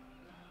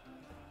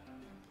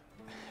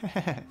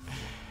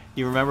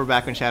 You remember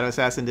back when Shadow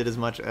Assassin did as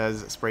much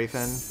as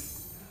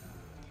Sprayfin?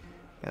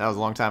 Yeah, that was a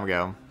long time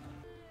ago.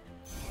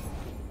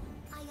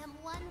 I am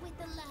one with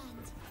the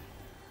land.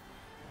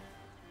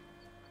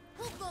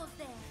 Who goes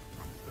there?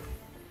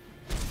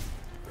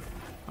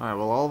 Alright,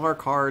 well, all of our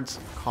cards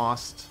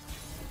cost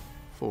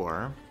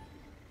 4.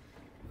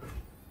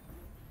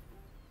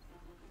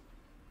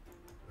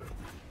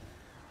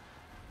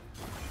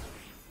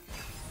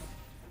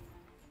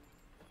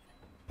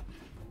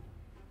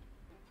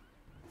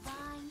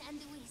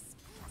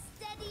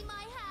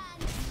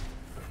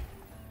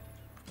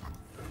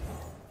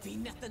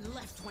 nothing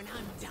left when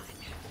I'm done.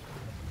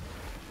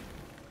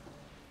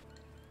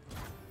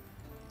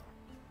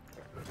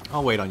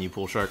 I'll wait on you,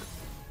 Pool Shark.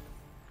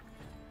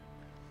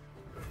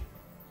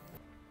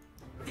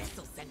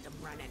 This'll send them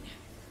running.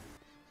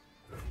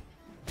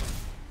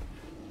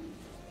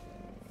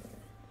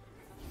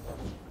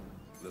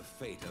 The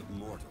fate of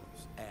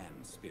mortals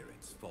and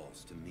spirits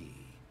falls to me.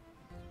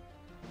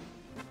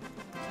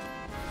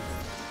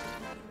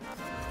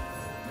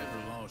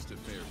 Never lost a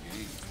fair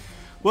game.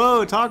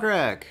 Whoa,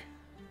 Togrek!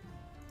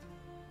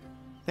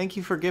 Thank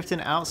you for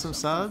gifting out some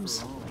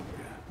subs.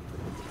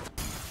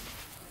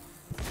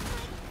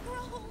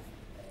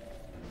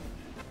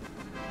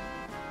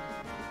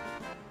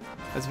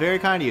 That's very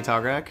kind of you,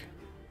 Togrek.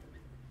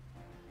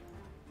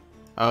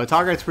 Oh,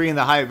 Togrek's bringing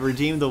the hype.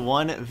 Redeem the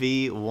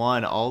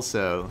 1v1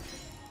 also.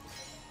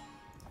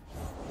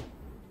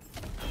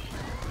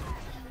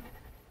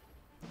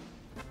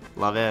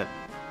 Love it.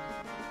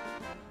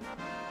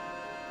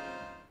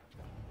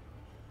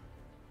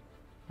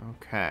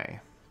 Okay.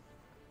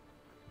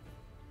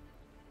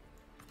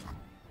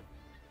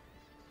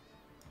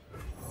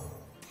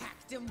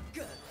 Packed them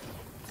good.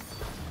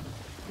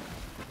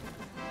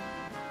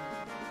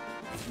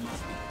 It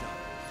must be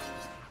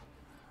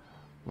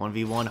done.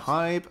 1v1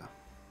 hype.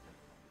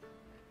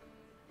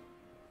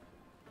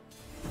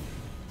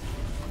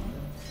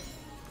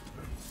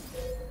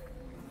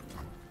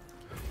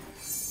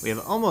 We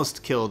have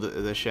almost killed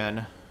the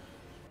Shen.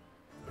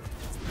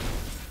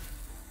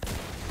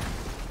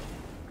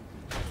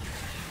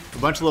 A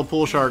bunch of little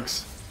pool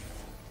sharks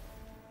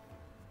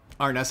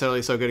aren't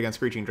necessarily so good against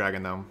Screeching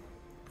Dragon, though.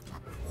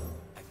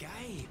 A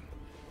game.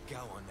 Go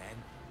on then.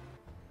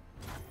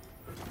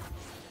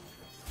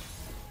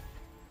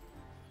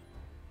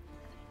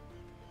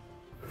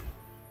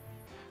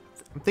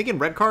 I'm thinking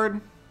red card?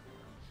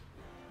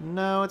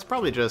 No, it's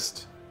probably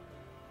just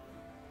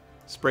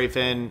Spray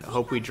Fin,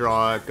 hope we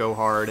draw, go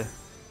hard.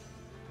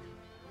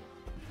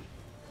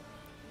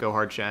 Go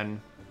hard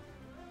Shen.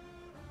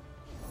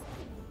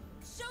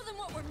 Show them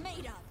what we're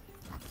made of.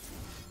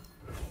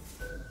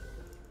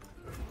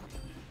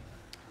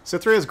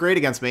 Cytherea is great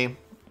against me.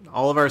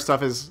 All of our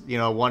stuff is, you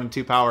know, 1 and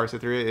 2 power.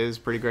 Cytherea is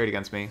pretty great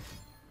against me.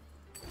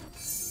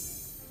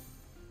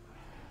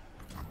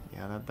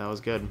 Yeah, that was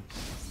good.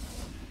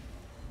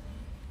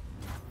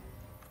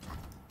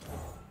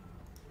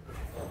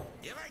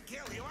 If I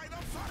kill you, I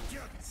don't fuck you,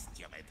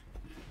 stupid.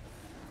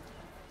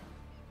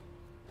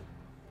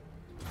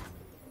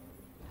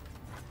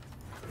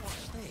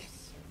 What's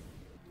this?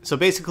 So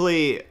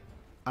basically,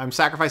 I'm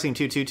sacrificing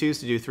 2 2/2s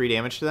to do 3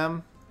 damage to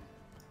them.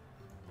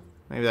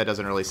 Maybe that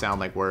doesn't really sound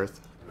like worth.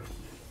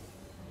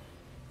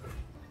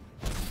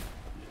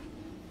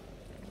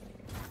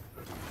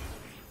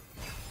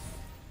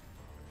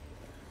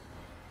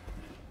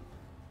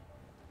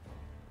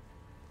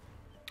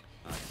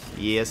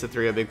 Yes,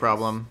 Cytherea, big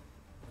problem.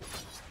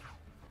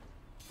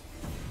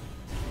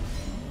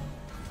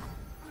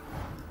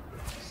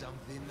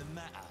 Something the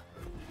matter?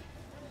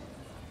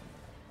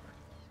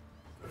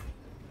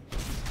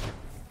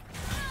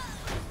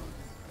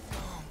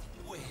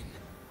 Don't win.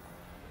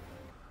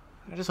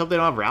 I just hope they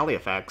don't have rally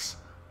effects.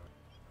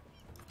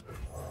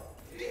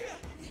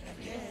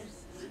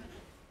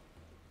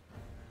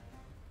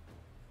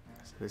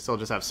 They still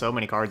just have so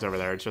many cards over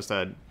there. It's just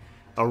a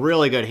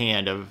really good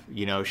hand of,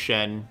 you know,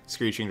 Shen,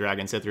 Screeching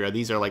Dragon, Cytherea.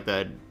 These are like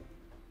the, you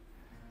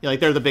know, like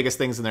they're the biggest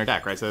things in their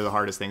deck, right? So they're the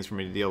hardest things for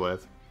me to deal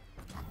with.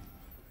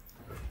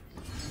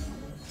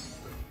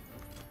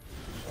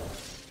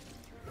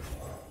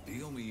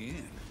 Deal me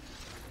in.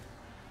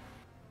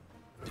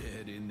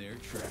 Dead in their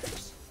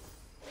tracks.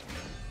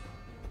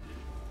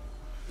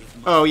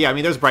 Oh yeah, I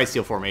mean there's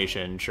Brightsteel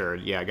Formation, sure.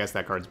 Yeah, I guess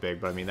that card's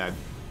big, but I mean that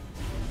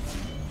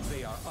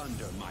They are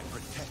under my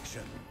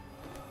protection.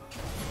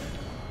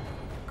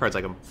 card's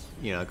like a,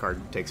 you know, the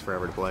card takes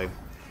forever to play.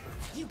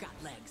 You got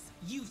legs.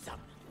 Use them.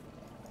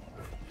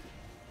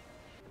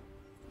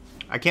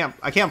 I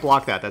can't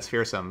block that. That's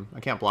fearsome. I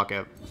can't block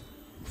it.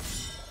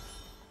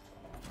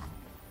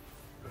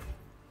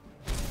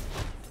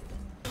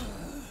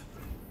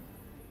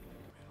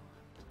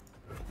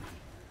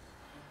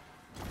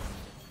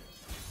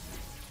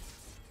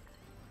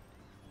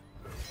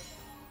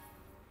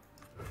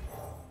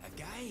 A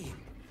game.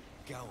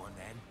 Go on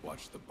then.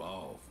 Watch the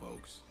ball,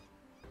 folks.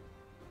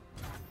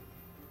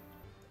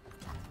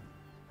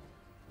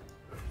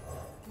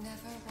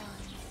 Never run.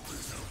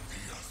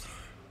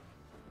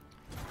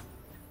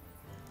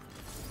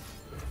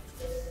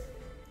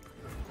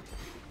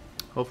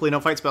 Hopefully no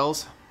fight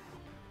spells.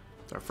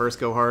 It's our first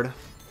go hard.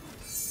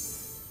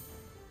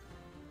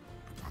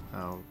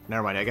 Oh,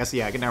 never mind. I guess,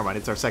 yeah, never mind.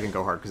 It's our second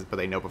go hard, but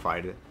they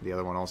notified the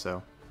other one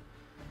also.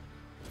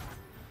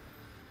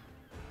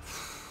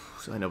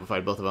 So they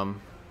notified both of them.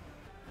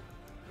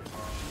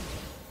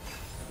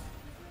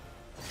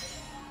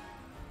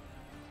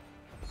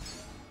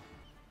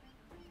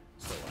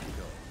 So I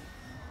go.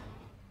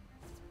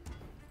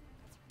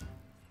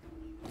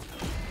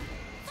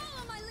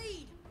 Follow my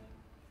lead.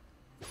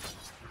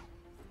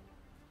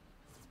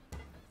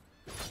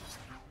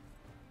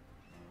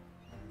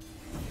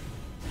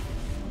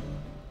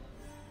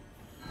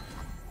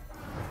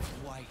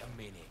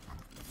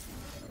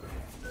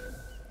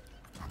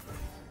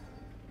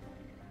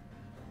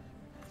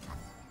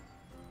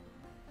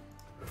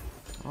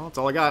 Well, that's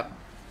all I got.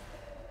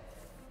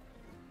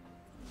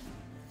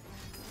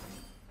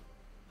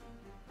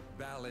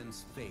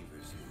 Balance favors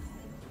you.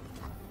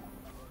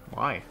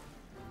 Why?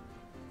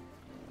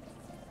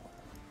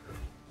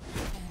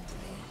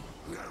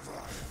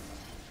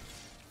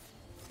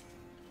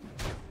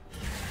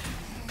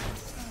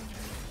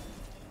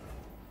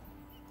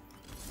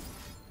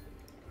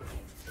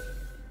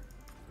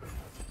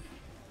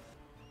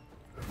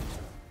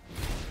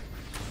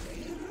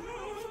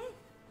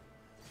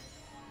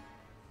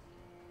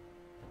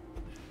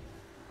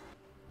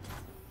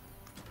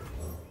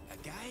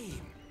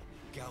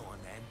 Go on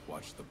then.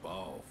 Watch the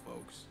ball,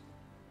 folks.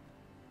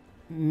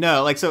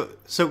 No, like, so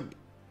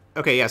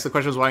okay, yeah, so the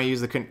question was why don't you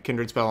use the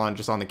Kindred spell on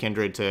just on the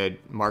Kindred to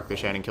mark the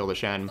Shen and kill the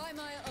Shen. By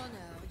my honor,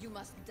 you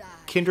must die.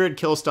 Kindred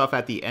kills stuff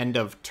at the end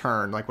of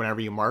turn, like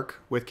whenever you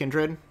mark with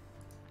Kindred.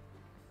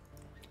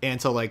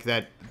 And so, like,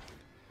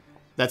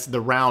 that's the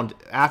round,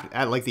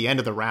 at like the end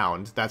of the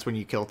round, that's when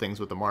you kill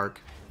things with the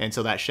mark. And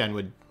so that Shen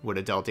would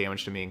have dealt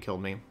damage to me and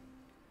killed me.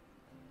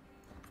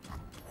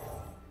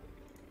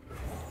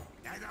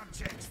 I don't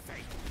change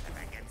fate if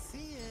I can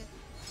see it.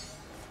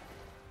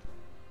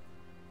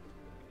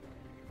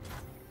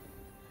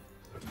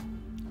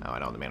 Oh, I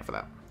don't have the mana for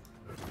that.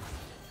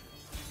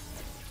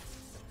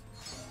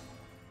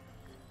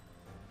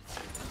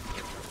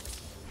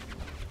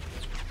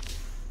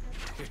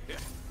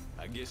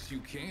 I guess you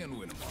can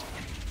win them all.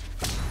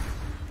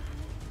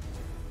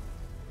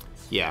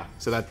 Yeah,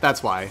 so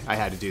that's why I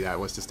had to do that,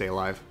 was to stay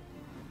alive.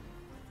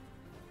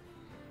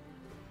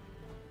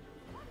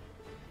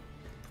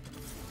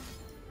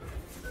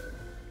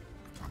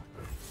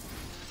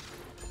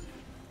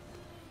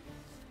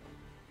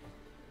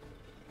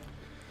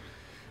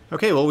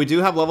 Okay, well, we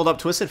do have leveled up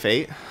Twisted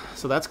Fate,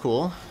 so that's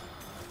cool.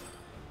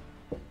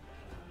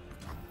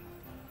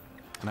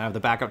 And I have the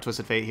backup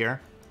Twisted Fate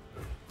here.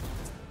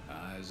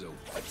 Eyes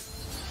open.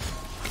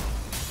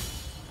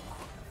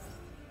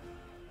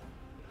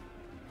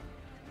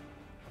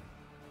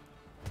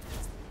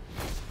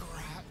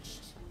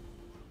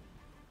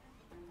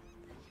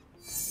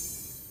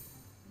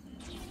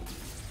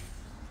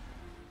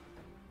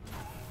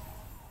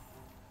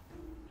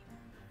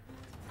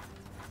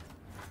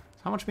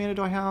 How much mana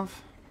do I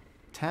have?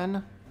 10?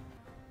 I'll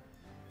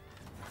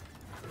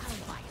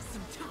buy us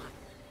some time.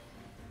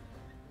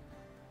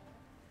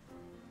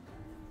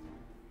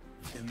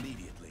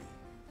 Immediately.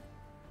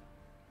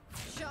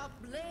 Sharp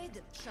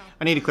blade, sharp.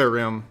 I need to clear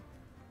room.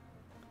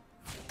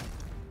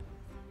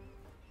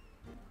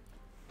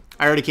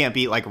 I already can't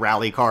beat, like,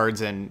 rally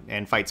cards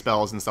and fight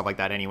spells and stuff like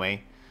that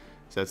anyway.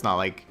 So it's not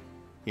like,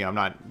 you know, I'm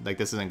not, like,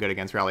 this isn't good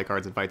against rally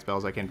cards and fight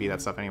spells. I can't beat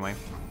that stuff anyway.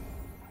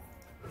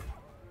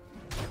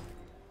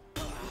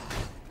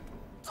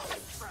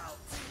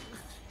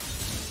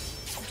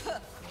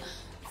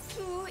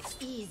 Too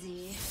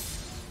easy.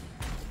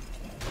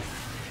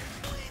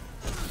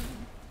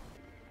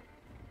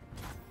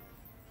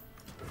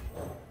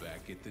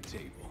 Back at the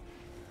table.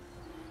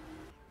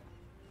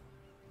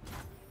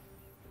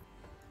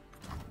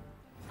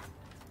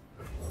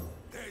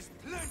 There's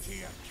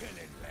plenty of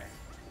killing left.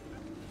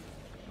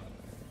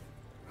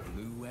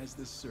 Blue as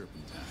the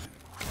serpentine.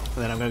 And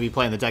then I'm going to be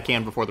playing the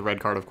deckhand before the red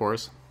card, of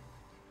course.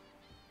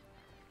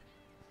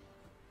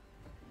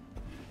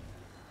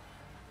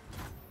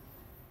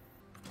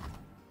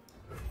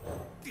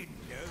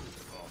 Didn't know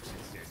the boss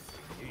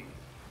existed.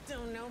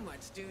 Don't know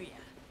much, do ya?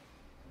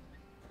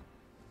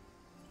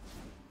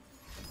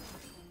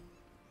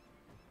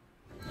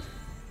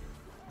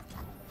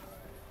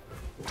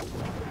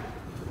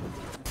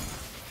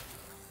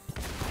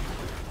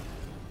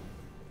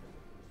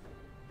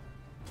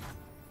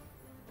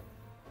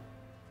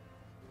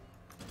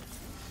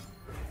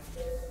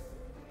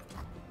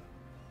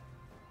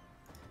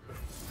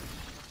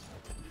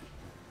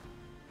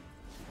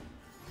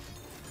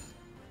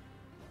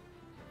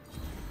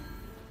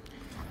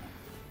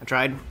 I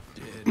tried.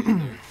 Dead in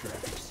their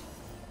tracks.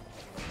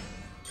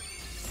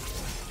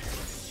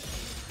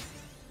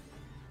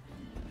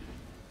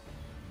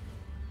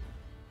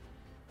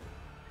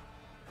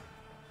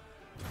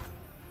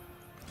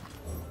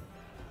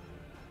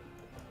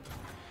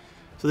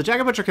 So the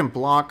Jagged Butcher can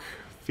block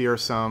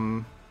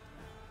Fearsome.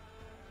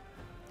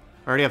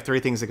 I already have 3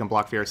 things that can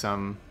block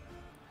Fearsome.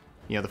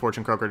 You know, the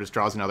Fortune Croaker just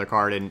draws another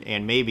card,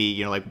 and maybe,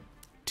 you know, like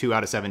 2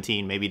 out of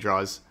 17 maybe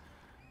draws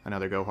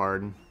another Go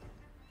Hard.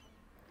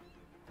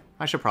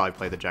 I should probably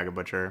play the Jagged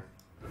Butcher.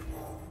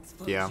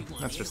 Suppose Yeah, you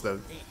want that's in just on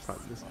the this.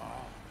 probably the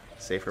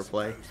safer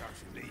play. Suppose I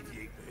should leave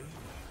you be.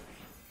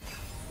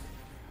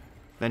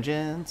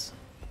 Vengeance.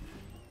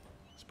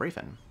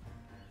 Sprayfin.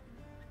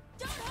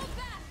 Don't hold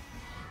back.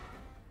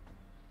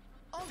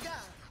 On guard.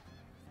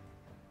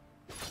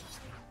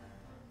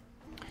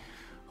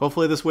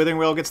 Hopefully this Withering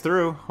Wail gets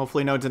through.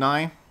 Hopefully no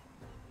deny.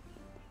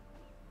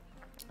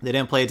 They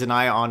didn't play a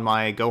deny on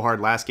my Go Hard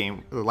last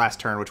game, last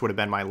turn, which would have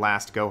been my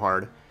last Go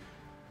Hard.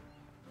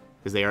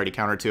 Because they already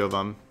countered 2 of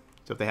them.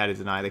 So if they had a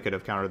deny, they could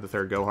have countered the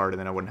 3rd Go Hard, and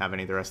then I wouldn't have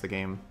any the rest of the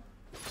game.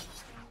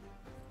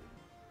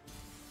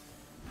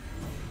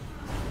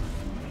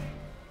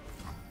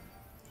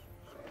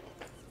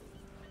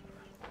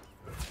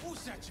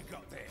 What you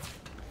got there?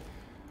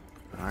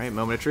 All right,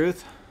 moment of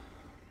truth.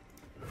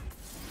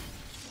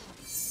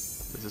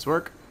 Does this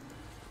work?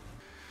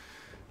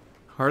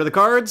 Heart of the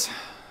cards.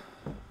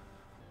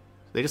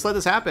 They just let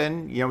this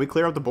happen. You know, we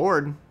clear up the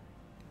board.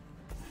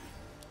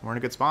 We're in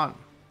a good spot.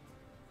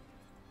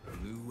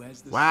 Blue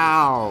as the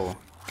Wow.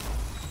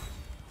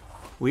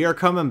 We are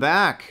coming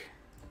back.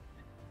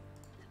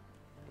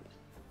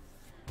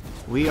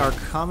 We are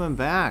coming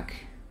back.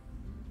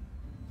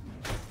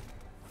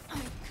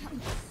 I've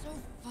come so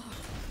far.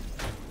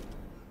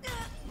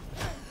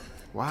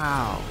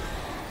 Wow.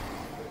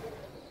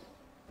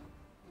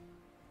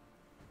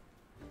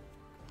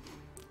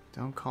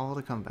 Don't call it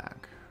a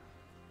comeback.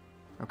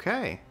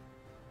 Okay.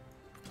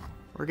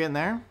 We're getting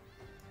there.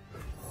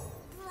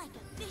 Like a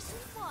fish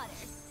in water.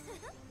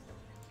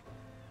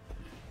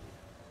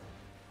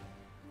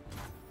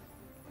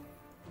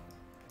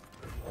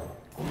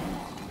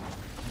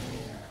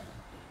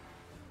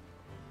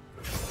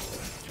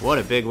 What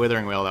a big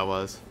Withering Whale that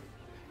was.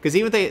 Because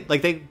even they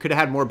could have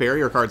had more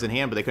barrier cards in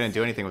hand, but they couldn't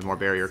do anything with more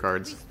barrier We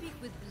cards. speak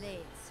with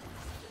blades.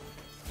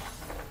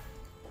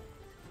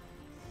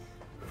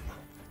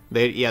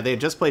 They had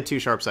just played 2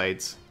 sharp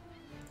sights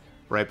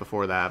right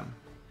before that.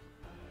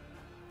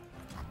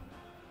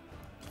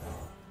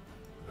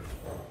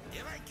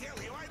 If I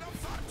kill you, I don't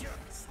fuck you,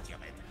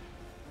 stupid.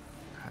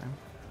 Okay.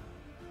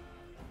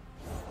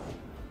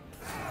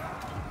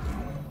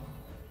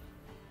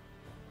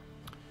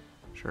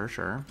 Sure,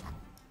 sure.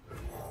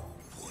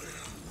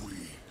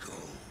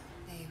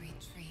 They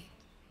retreat.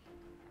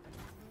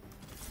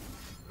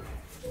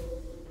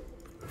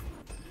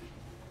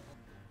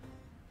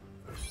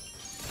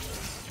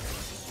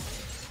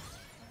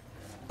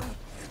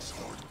 Its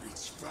heart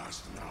beats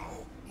fast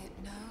now. It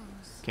knows.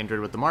 Kindred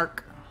with the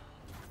mark.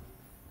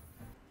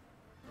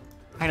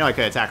 I know I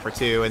could attack for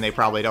 2, and they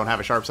probably don't have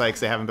a sharp sight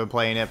because they haven't been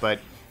playing it, but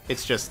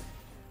it's just...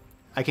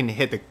 I can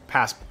hit the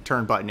pass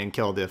turn button and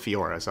kill the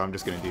Fiora, so I'm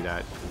just going to do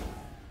that.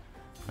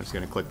 I'm just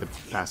going to click the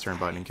pass turn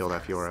button and kill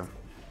that Fiora.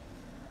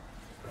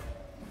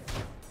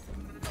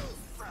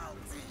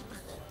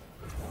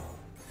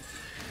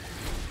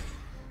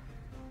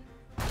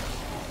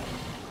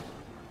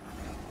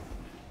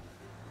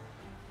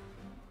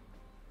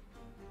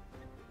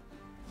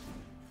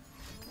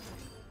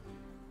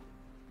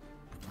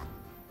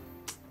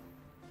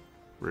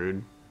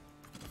 Rude.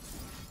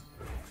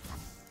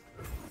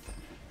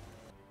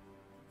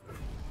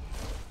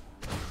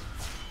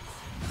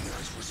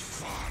 This was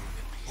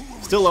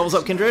fun. Still levels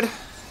up, Kindred.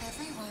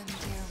 Everyone,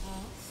 dear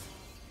wolf.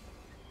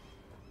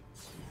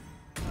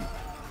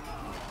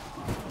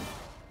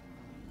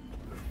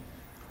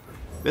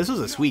 This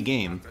was a sweet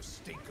game. The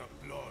stink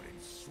of blood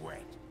and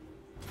sweat.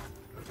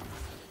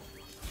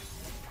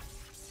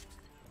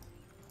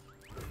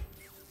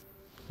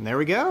 And there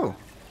we go.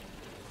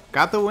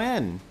 Got the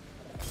win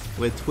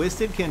with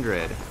Twisted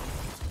Kindred.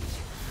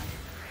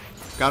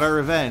 Got our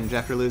revenge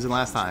after losing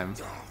last time.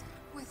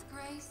 With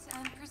grace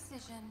and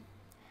precision.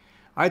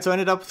 Alright, so I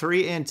ended up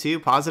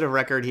 3-2. Positive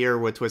record here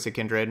with Twisted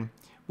Kindred.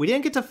 We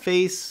didn't get to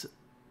face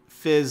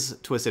Fizz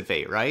Twisted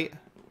Fate, right?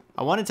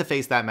 I wanted to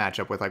face that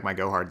matchup with like my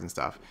go-hards and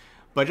stuff.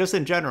 But just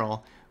in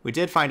general, we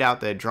did find out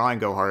that drawing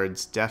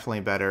go-hards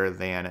definitely better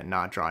than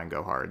not drawing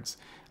go-hards.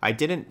 I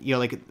didn't, you know,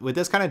 like with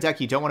this kind of deck,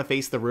 you don't want to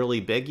face the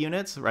really big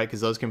units, right? Because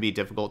those can be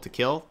difficult to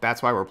kill.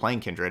 That's why we're playing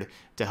Kindred,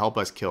 to help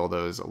us kill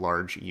those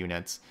large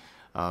units.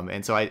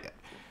 And so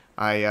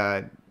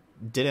I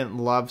didn't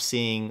love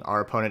seeing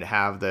our opponent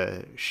have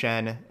the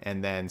Shen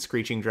and then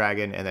Screeching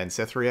Dragon and then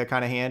Cytheria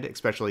kind of hand,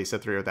 especially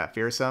Cytheria with that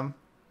Fearsome.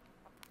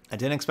 I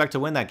didn't expect to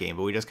win that game,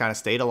 but we just kind of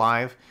stayed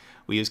alive.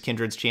 We used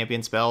Kindred's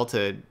champion spell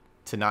to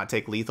not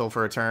take lethal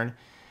for a turn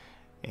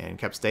and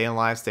kept staying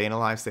alive,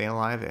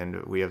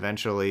 and we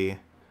eventually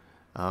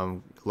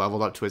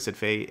leveled up Twisted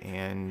Fate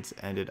and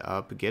ended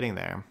up getting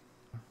there.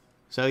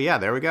 So yeah,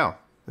 there we go.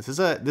 This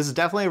is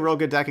definitely a real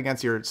good deck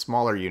against your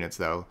smaller units,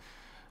 though,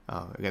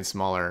 against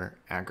smaller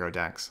aggro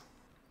decks,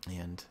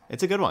 and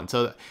it's a good one.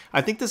 So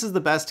I think this is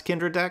the best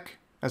Kindred deck.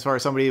 As far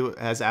as somebody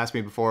has asked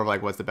me before,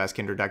 like what's the best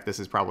Kindred deck, this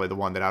is probably the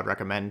one that I would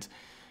recommend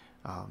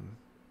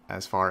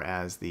as far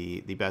as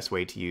the best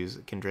way to use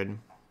Kindred.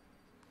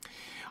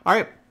 All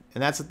right,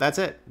 and that's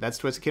it. That's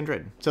Twisted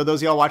Kindred. So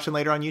those of y'all watching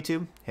later on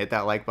YouTube, hit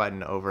that like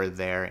button over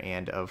there,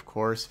 and of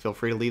course, feel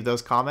free to leave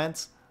those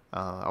comments.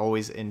 I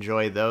always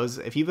enjoy those.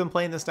 If you've been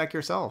playing this deck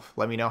yourself,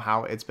 let me know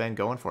how it's been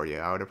going for you.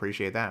 I would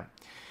appreciate that.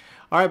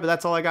 All right, but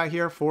that's all I got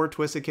here for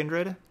Twisted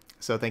Kindred.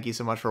 So thank you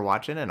so much for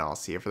watching, and I'll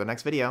see you for the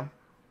next video.